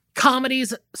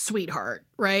comedy's sweetheart,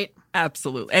 right?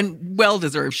 Absolutely. And well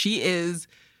deserved. She is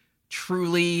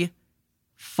truly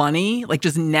funny, like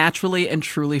just naturally and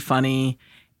truly funny,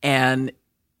 and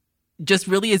just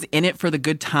really is in it for the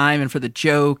good time and for the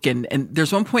joke. And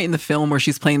there's one point in the film where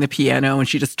she's playing the piano and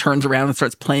she just turns around and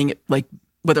starts playing it like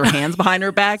with her hands behind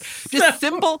her back. Just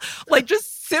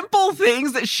simple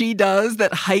things that she does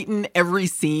that heighten every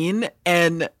scene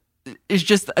and is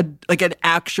just an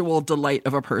actual delight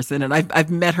of a person. And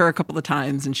I've met her a couple of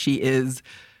times and she is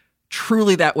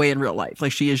truly that way in real life.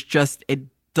 Like, she is just a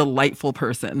delightful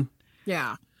person.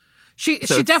 Yeah. She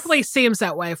definitely seems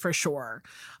that way for sure.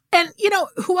 And, you know,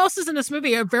 who else is in this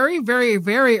movie? A very, very,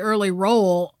 very early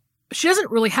role. She doesn't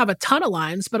really have a ton of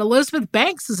lines, but Elizabeth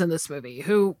Banks is in this movie,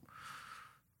 who,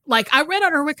 like, I read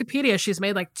on her Wikipedia, she's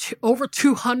made like over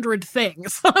 200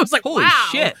 things. I was like, holy wow,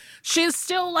 shit. She's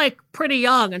still like pretty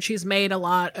young, and she's made a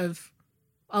lot of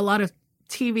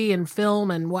TV and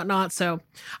film and whatnot. So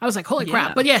I was like, holy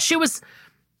crap. But yeah, she was,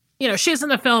 you know, she's in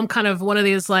the film kind of one of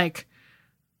these like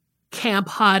camp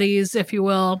hotties, if you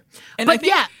will. And but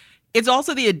yeah, it's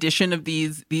also the addition of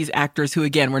these actors who,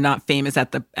 again, were not famous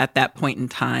at that point in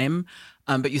time,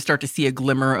 but you start to see a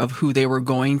glimmer of who they were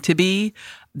going to be,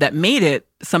 that made it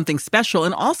something special,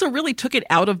 and also really took it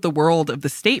out of the world of the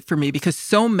state for me, because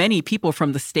so many people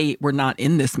from the state were not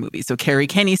in this movie. So Carrie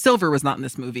Kenny Silver was not in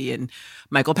this movie, and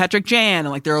Michael Patrick Jan, and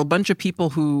like there are a bunch of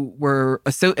people who were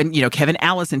and you know, Kevin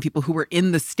Allison, people who were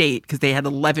in the state, because they had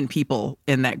 11 people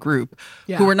in that group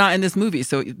who were not in this movie.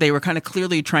 So they were kind of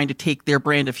clearly trying to take their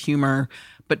brand of humor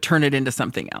but turn it into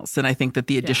something else. And I think that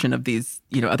the addition of these,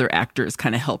 you know, other actors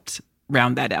kind of helped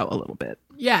round that out a little bit.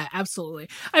 Yeah, absolutely.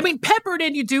 I mean, peppered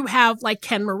in, you do have like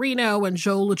Ken Marino and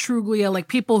Joe Latruglia, like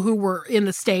people who were in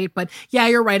the state. But yeah,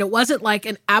 you're right. It wasn't like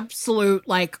an absolute,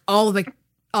 like all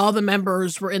the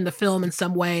members were in the film in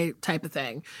some way type of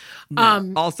thing.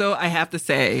 No. Also, I have to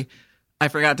say, I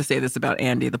forgot to say this about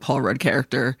Andy, the Paul Rudd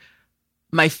character.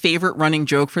 My favorite running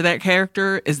joke for that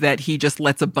character is that he just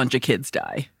lets a bunch of kids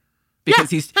die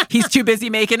because he's too busy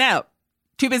making out.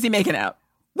 Too busy making out.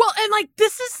 Well, and like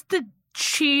this is the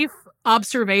chief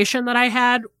observation that I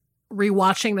had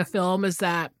rewatching the film, is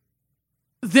that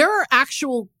there are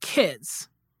actual kids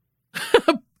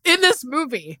in this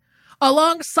movie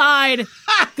alongside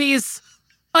these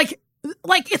like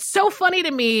it's so funny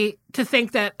to me to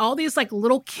think that all these like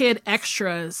little kid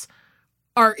extras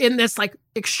are in this like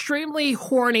extremely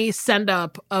horny send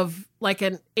up of like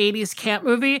an 80s camp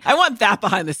movie. I want that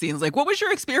behind the scenes. Like, what was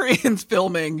your experience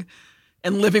filming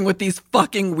and living with these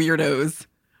fucking weirdos?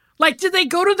 Like, did they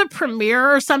go to the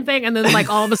premiere or something? And then, like,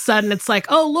 all of a sudden it's like,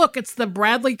 oh, look, it's the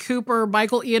Bradley Cooper,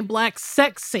 Michael Ian Black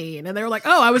sex scene. And they were like,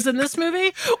 oh, I was in this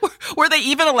movie? Were they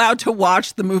even allowed to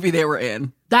watch the movie they were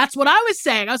in? That's what I was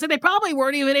saying. I was saying they probably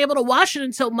weren't even able to watch it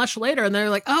until much later. And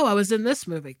they're like, oh, I was in this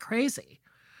movie. Crazy.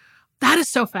 That is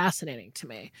so fascinating to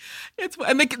me.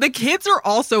 And the kids are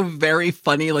also very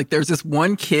funny. Like, there's this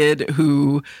one kid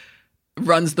who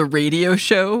runs the radio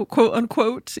show, quote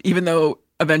unquote, even though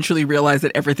eventually realize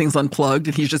that everything's unplugged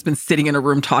and he's just been sitting in a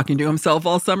room talking to himself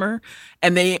all summer.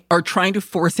 And they are trying to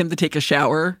force him to take a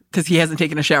shower because he hasn't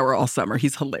taken a shower all summer.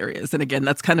 He's hilarious. And again,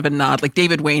 that's kind of a nod. Like,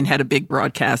 David Wayne had a big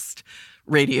broadcast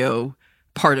radio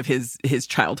part of his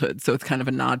childhood. So it's kind of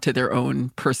a nod to their own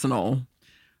personal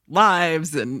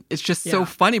lives. And it's just so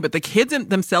funny. But the kids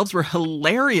themselves were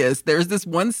hilarious. There's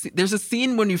a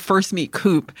scene when you first meet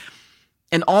Coop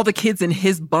and all the kids in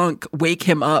his bunk wake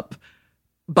him up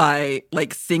by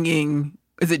like singing,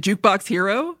 is it Jukebox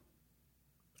Hero?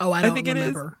 Oh, I think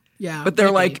remember. It is. Yeah. But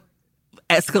they're like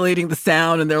escalating the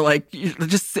sound and they're like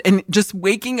just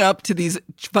waking up to these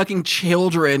fucking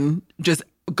children just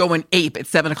going ape at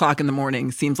 7:00 in the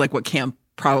morning seems like what camp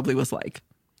probably was like.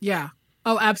 Yeah.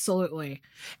 Oh, absolutely.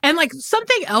 And like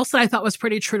something else that I thought was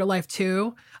pretty true to life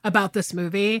too about this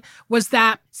movie was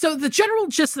that, so the general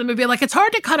gist of the movie, like it's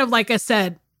hard to kind of, like I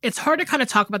said, it's hard to kind of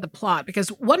talk about the plot, because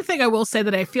one thing I will say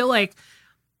that I feel like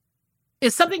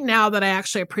is something now that I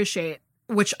actually appreciate,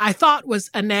 which I thought was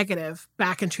a negative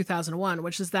back in 2001,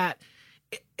 which is that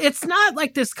it's not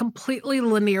like this completely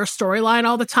linear storyline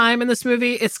all the time in this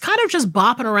movie. It's kind of just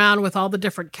bopping around with all the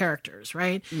different characters,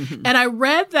 right? Mm-hmm. And I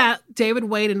read that David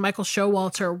Wain and Michael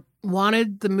Showalter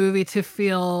wanted the movie to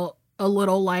feel a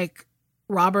little like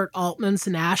Robert Altman's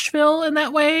Nashville in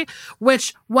that way,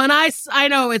 which when I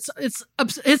know it's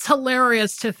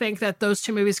hilarious to think that those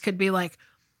two movies could be like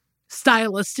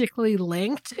stylistically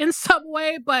linked in some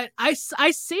way, but I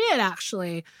see it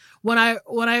actually when I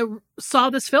saw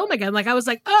this film again. Like I was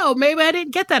like, oh, maybe I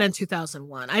didn't get that in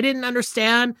 2001. I didn't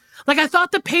understand. Like I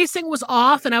thought the pacing was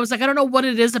off, and I was like, I don't know what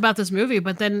it is about this movie.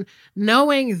 But then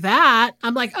knowing that,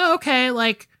 I'm like, oh, okay,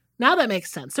 like now that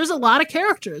makes sense. There's a lot of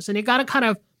characters, and you got to kind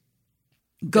of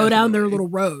go down their little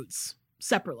roads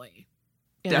separately.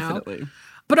 You know?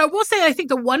 But I will say, I think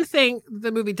the one thing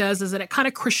the movie does is that it kind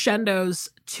of crescendos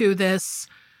to this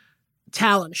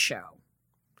talent show.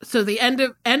 So the end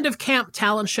of camp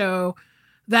talent show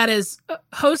that is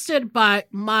hosted by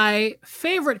my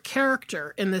favorite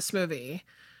character in this movie,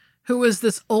 who was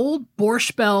this old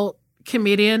Borscht Belt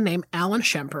comedian named Alan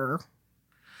Shemper.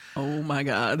 Oh my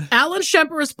God. Alan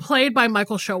Shemper is played by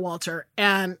Michael Showalter,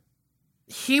 and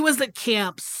he was at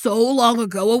camp so long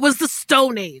ago. It was the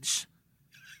Stone Age.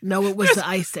 No, it was the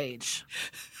Ice Age.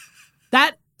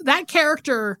 That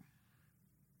character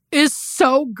is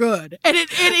so good. And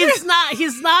it is not,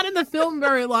 he's not in the film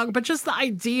very long, but just the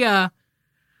idea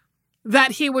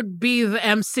that he would be the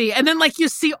MC. And then like you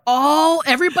see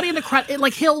everybody in the crowd,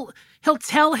 like he'll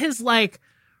tell his like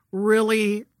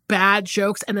really bad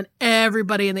jokes, and then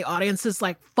everybody in the audience is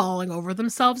like falling over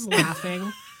themselves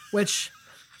laughing, which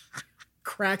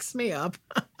cracks me up.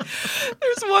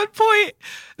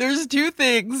 There's two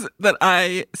things that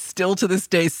I still to this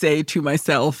day say to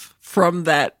myself from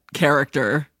that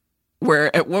character,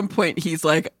 where at one point he's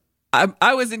like,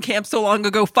 I was in camp so long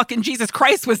ago, fucking Jesus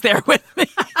Christ was there with me.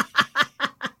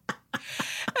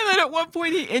 And then at one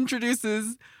point he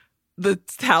introduces the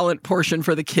talent portion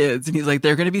for the kids, and he's like,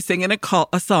 they're going to be singing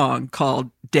a song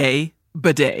called Day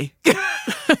Ba Day.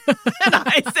 And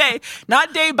I say,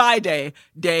 not day by day,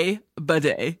 day ba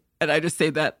day. And I just say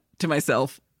that to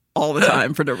myself all the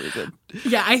time for no reason.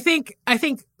 Yeah, I think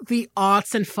the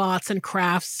aughts and foughts and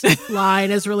crafts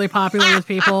line is really popular with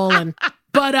people.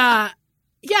 The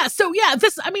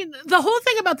whole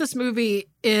thing about this movie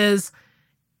is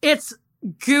it's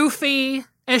goofy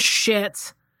as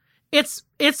shit. It's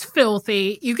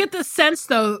filthy. You get the sense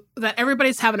though that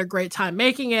everybody's having a great time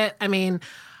making it. I mean,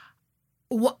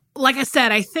 like I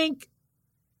said, I think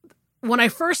when I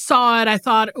first saw it, I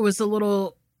thought it was a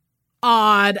little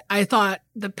odd. I thought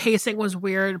the pacing was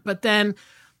weird. But then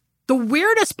the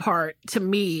weirdest part to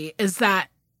me is that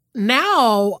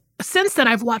now, since then,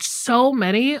 I've watched so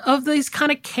many of these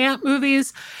kind of camp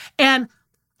movies, and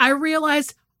I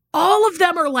realized all of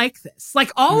them are like this.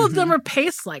 Like all of them are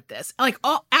paced like this. Like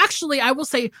actually, I will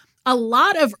say a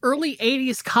lot of early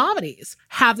 80s comedies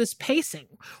have this pacing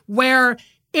where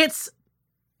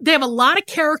they have a lot of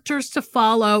characters to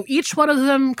follow. Each one of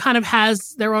them kind of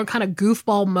has their own kind of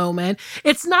goofball moment.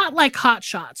 It's not like Hot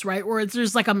Shots, right? Where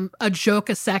there's like a joke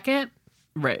a second.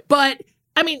 Right. But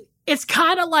I mean, it's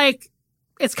kind of like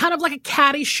a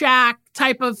Caddyshack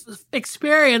type of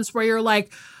experience where you're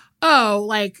like, oh,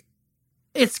 like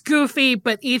it's goofy,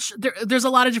 but there's a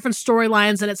lot of different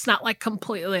storylines, and it's not like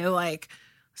completely like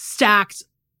stacked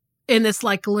in this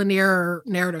like linear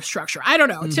narrative structure. I don't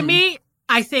know. To me,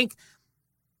 I think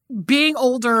being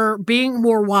older, being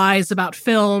more wise about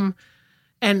film,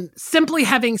 and simply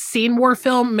having seen more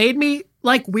film made me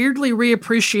like weirdly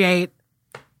reappreciate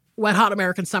Wet Hot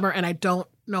American Summer, and I don't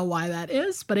know why that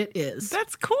is, but it is.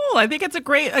 That's cool. I think it's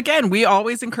again, we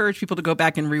always encourage people to go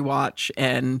back and rewatch,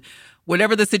 and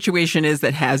whatever the situation is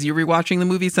that has you rewatching the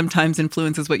movie sometimes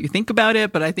influences what you think about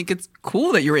it, but I think it's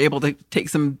cool that you're able to take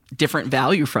some different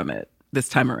value from it this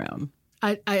time around.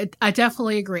 I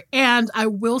definitely agree. And I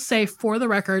will say, for the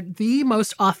record, the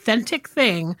most authentic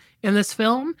thing in this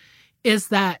film is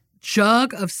that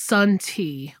jug of sun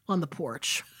tea on the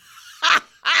porch.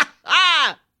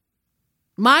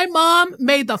 My mom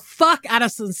made the fuck out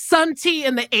of some sun tea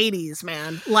in the 80s,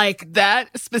 man. Like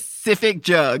that specific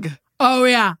jug. Oh,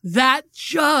 yeah. That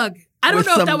jug. I don't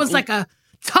know if that was like a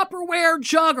Tupperware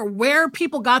jug or where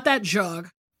people got that jug.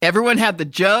 Everyone had the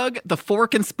jug, the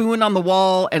fork and spoon on the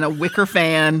wall, and a wicker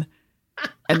fan.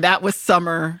 And that was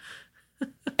summer.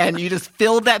 And you just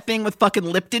filled that thing with fucking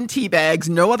Lipton tea bags.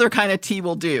 No other kind of tea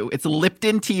will do. It's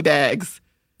Lipton tea bags.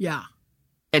 Yeah.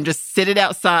 And just sit it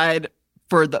outside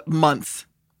for the months.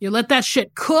 You let that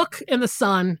shit cook in the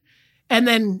sun. And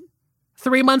then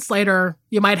 3 months later,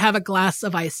 you might have a glass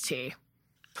of iced tea.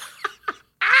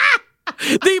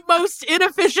 The most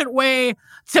inefficient way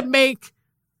to make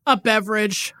a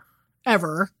beverage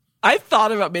ever. I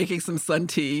thought about making some sun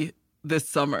tea this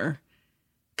summer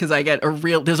because I get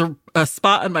there's a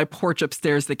spot on my porch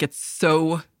upstairs that gets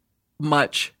so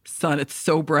much sun. It's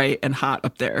so bright and hot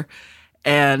up there.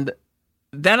 And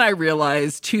then I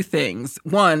realized two things.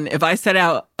 One, if I set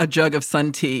out a jug of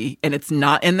sun tea and it's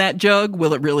not in that jug,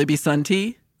 will it really be sun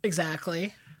tea?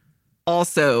 Exactly.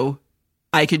 Also,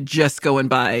 I could just go and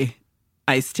buy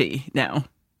iced tea now.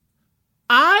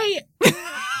 I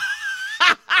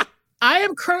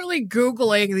am currently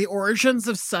Googling the origins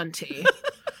of sun tea.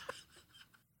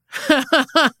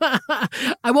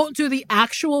 I won't do the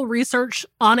actual research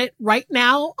on it right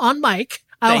now on mic.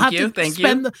 I'll have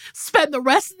to spend the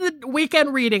rest of the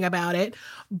weekend reading about it.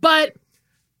 But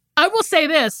I will say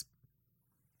this.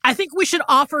 I think we should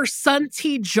offer sun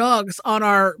tea jugs on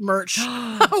our merch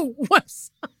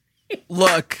website.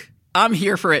 Look, I'm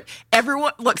here for it.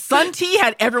 Sun tea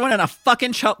had everyone in a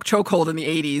fucking chokehold in the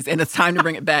 80s, and it's time to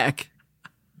bring it back.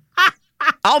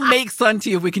 I'll make sun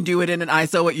tea if we can do it in an I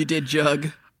Saw What You Did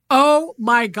jug. Oh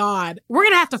my God. We're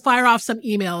going to have to fire off some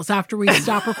emails after we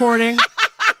stop recording.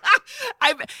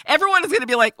 Everyone is going to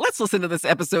be like, let's listen to this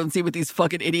episode and see what these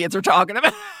fucking idiots are talking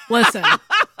about. Listen.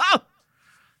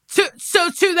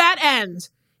 To that end,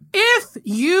 if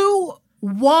you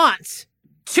want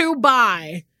to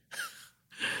buy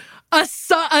I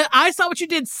Saw What You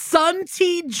Did sun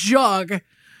tea jug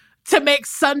to make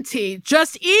sun tea,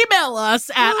 just email us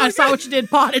at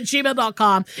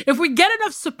isawwhatyoudidpod@gmail.com. If we get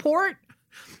enough support,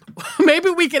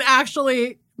 maybe we can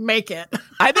actually make it.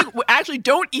 I think, actually,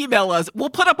 don't email us.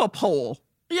 We'll put up a poll.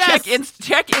 Yes.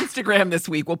 Check Instagram this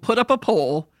week. We'll put up a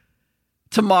poll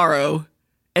tomorrow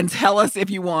and tell us if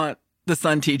you want the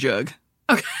sun tea jug.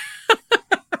 Okay.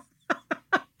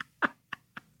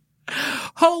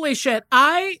 Holy shit.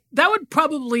 That would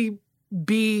probably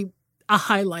be a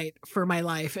highlight for my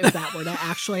life if that were to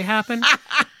actually happen.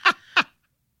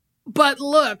 But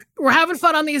look, we're having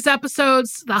fun on these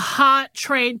episodes. The hot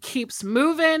train keeps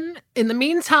moving. In the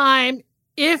meantime,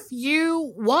 if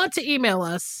you want to email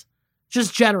us,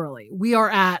 just generally, we are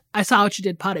at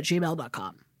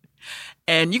isawwhatyoudidpod@gmail.com.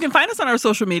 And you can find us on our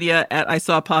social media at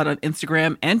ISawPod on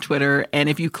Instagram and Twitter. And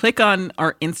if you click on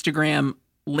our Instagram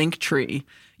link tree,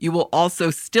 you will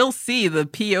also still see the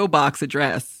P.O. box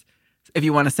address if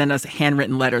you want to send us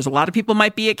handwritten letters. A lot of people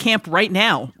might be at camp right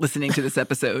now listening to this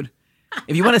episode.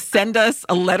 If you want to send us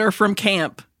a letter from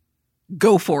camp,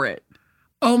 go for it.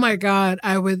 Oh my God.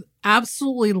 I would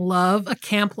absolutely love a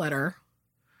camp letter.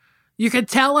 You could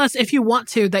tell us if you want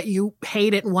to that you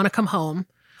hate it and want to come home.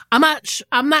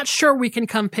 I'm not sure we can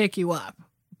come pick you up,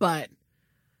 but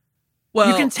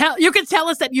you can tell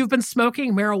us that you've been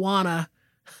smoking marijuana.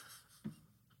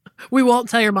 We won't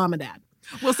tell your mom and dad.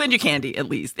 We'll send you candy, at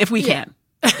least, if we can.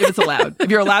 If it's allowed. If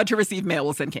you're allowed to receive mail,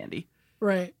 we'll send candy.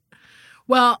 Right.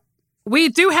 Well, we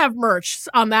do have merch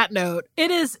on that note.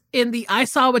 It is in the I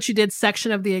Saw What You Did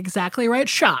section of the Exactly Right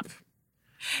shop.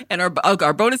 And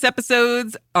our bonus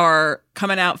episodes are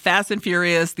coming out fast and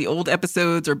furious. The old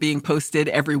episodes are being posted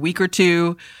every week or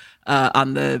two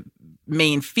on the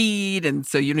main feed. And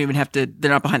so you don't even have to, they're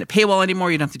not behind a paywall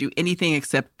anymore. You don't have to do anything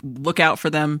except look out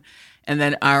for them. And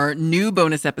then our new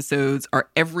bonus episodes are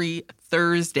every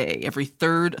Thursday, every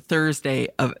third Thursday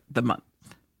of the month.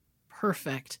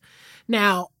 Perfect.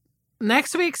 Now,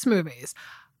 next week's movies,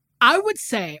 I would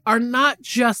say, are not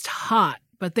just hot,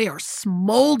 but they are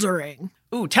smoldering.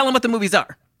 Ooh, tell them what the movies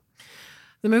are.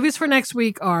 The movies for next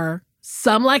week are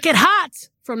Some Like It Hot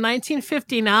from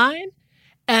 1959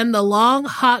 and The Long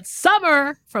Hot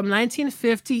Summer from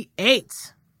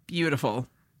 1958. Beautiful.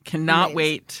 Cannot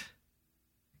wait.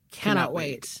 Cannot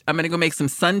wait. I'm going to go make some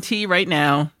sun tea right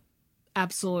now.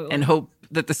 Absolutely. And hope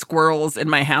that the squirrels in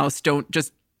my house don't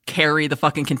just carry the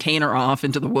fucking container off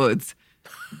into the woods.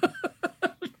 They're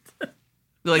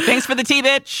like, thanks for the tea,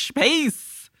 bitch.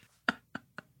 Peace.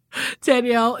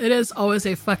 Danielle, it is always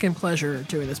a fucking pleasure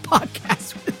doing this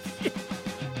podcast with you.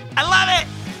 I love it.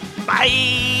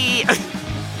 Bye.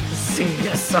 See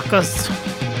ya, suckers.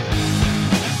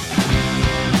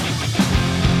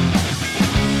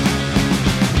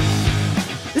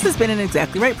 This has been an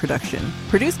Exactly Right production,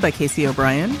 produced by Casey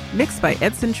O'Brien, mixed by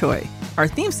Edson Choi. Our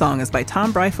theme song is by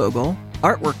Tom Breyfogle,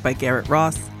 artwork by Garrett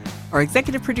Ross. Our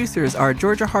executive producers are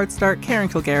Georgia Hardstark, Karen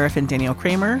Kilgariff, and Danielle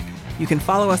Kramer. You can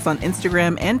follow us on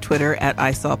Instagram and Twitter at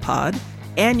ISawPod,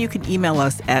 and you can email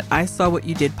us at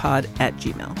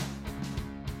isawwhatyoudidpod@gmail.com.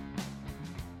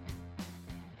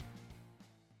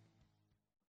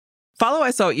 Follow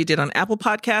I Saw What You Did on Apple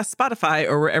Podcasts, Spotify,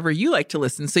 or wherever you like to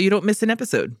listen so you don't miss an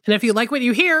episode. And if you like what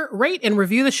you hear, rate and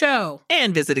review the show.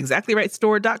 And visit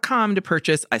exactlyrightstore.com to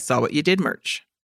purchase I Saw What You Did merch.